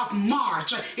of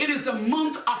March. It is the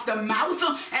month of the mouth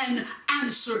and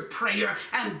answered prayer.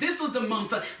 And this is the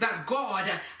month that God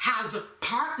has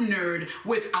partnered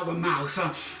with our mouth.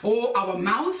 Oh, our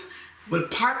mouth will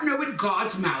partner with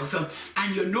God's mouth,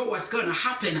 and you know what's going to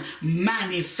happen.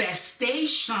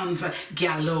 Manifestations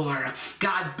galore.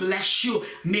 God bless you.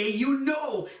 May you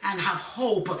know and have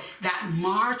hope that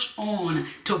march on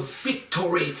to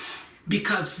victory,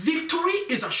 because victory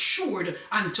is assured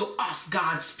unto us,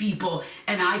 God's people.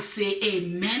 And I say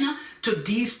amen to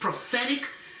these prophetic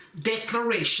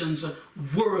declarations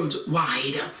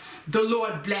worldwide. The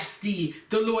Lord bless thee,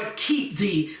 the Lord keep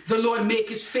thee, the Lord make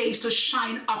his face to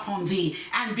shine upon thee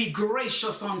and be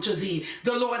gracious unto thee.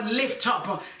 The Lord lift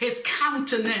up his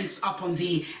countenance upon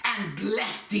thee and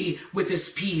bless thee with his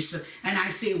peace. And I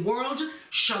say, world,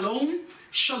 shalom,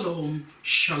 shalom,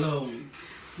 shalom.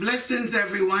 Blessings,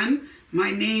 everyone.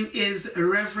 My name is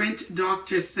Reverend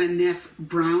Dr. Senneth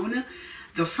Brown,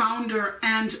 the founder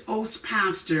and host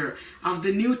pastor of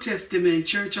the New Testament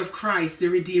Church of Christ, the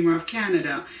Redeemer of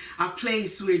Canada, a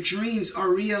place where dreams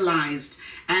are realized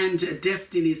and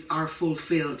destinies are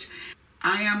fulfilled.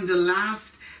 I am the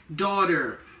last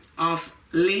daughter of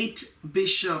late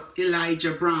Bishop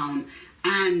Elijah Brown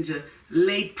and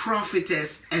late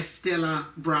prophetess Estella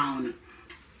Brown.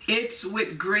 It's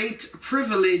with great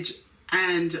privilege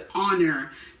and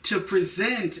honor to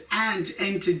present and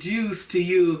introduce to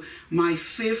you my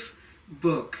 5th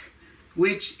book,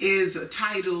 which is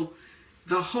titled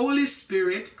The Holy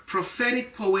Spirit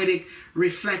Prophetic Poetic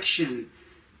Reflection.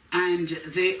 And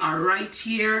they are right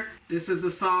here. This is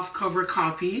the soft cover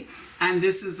copy, and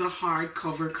this is the hard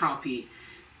cover copy.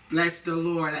 Bless the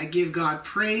Lord. I give God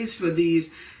praise for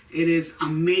these. It is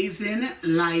amazing,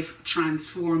 life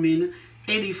transforming,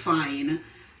 edifying,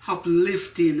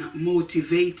 uplifting,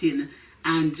 motivating,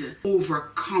 and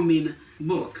overcoming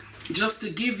book. Just to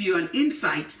give you an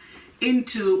insight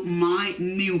into my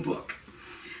new book.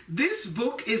 This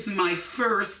book is my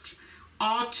first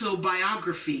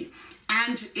autobiography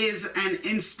and is an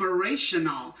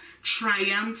inspirational,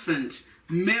 triumphant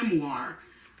memoir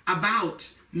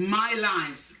about my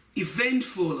life's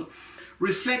eventful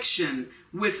reflection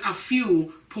with a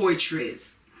few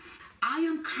poetries. I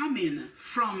am coming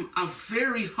from a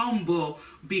very humble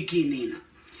beginning.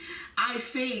 I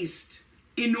faced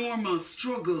enormous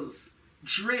struggles,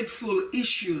 dreadful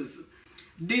issues,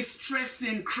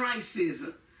 distressing crises,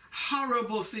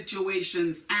 horrible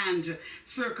situations and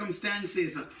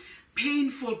circumstances,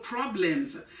 painful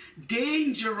problems,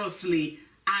 dangerously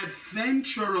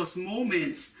adventurous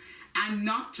moments, and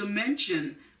not to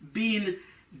mention being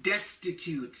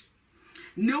destitute.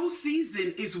 No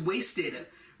season is wasted.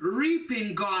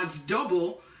 Reaping God's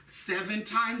double, 7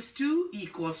 times 2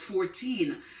 equals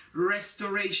 14.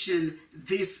 Restoration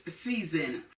this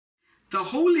season. The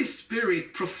Holy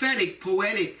Spirit Prophetic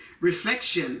Poetic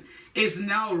Reflection is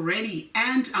now ready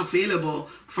and available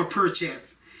for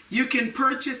purchase. You can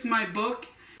purchase my book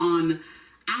on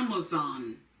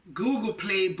Amazon, Google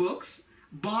Play Books,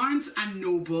 Barnes &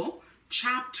 Noble,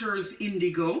 Chapters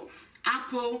Indigo,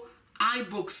 Apple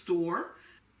iBookstore,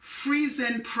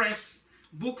 Friesen Press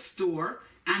Bookstore,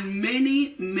 and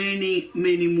many, many,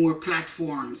 many more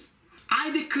platforms. I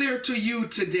declare to you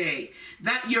today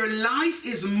that your life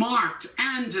is marked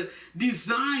and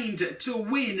designed to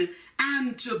win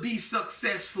and to be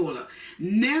successful.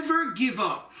 Never give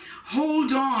up.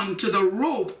 Hold on to the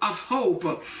rope of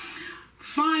hope.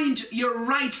 Find your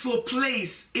rightful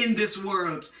place in this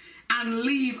world and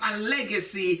leave a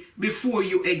legacy before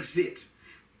you exit.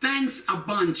 Thanks a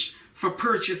bunch for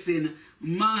purchasing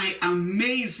my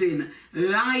amazing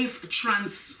life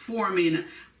transforming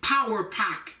power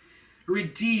pack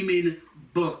redeeming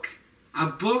book. A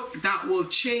book that will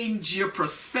change your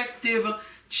perspective,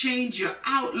 change your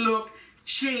outlook,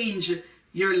 change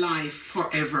your life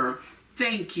forever.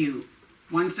 Thank you.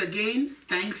 Once again,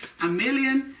 thanks a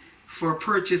million for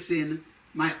purchasing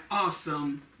my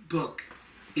awesome book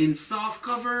in soft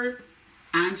cover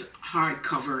and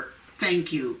hardcover.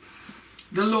 Thank you.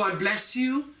 The Lord bless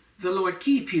you. The Lord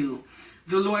keep you.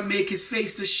 The Lord make his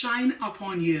face to shine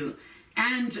upon you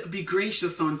and be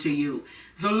gracious unto you.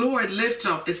 The Lord lift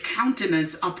up his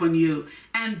countenance upon you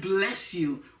and bless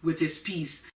you with his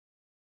peace.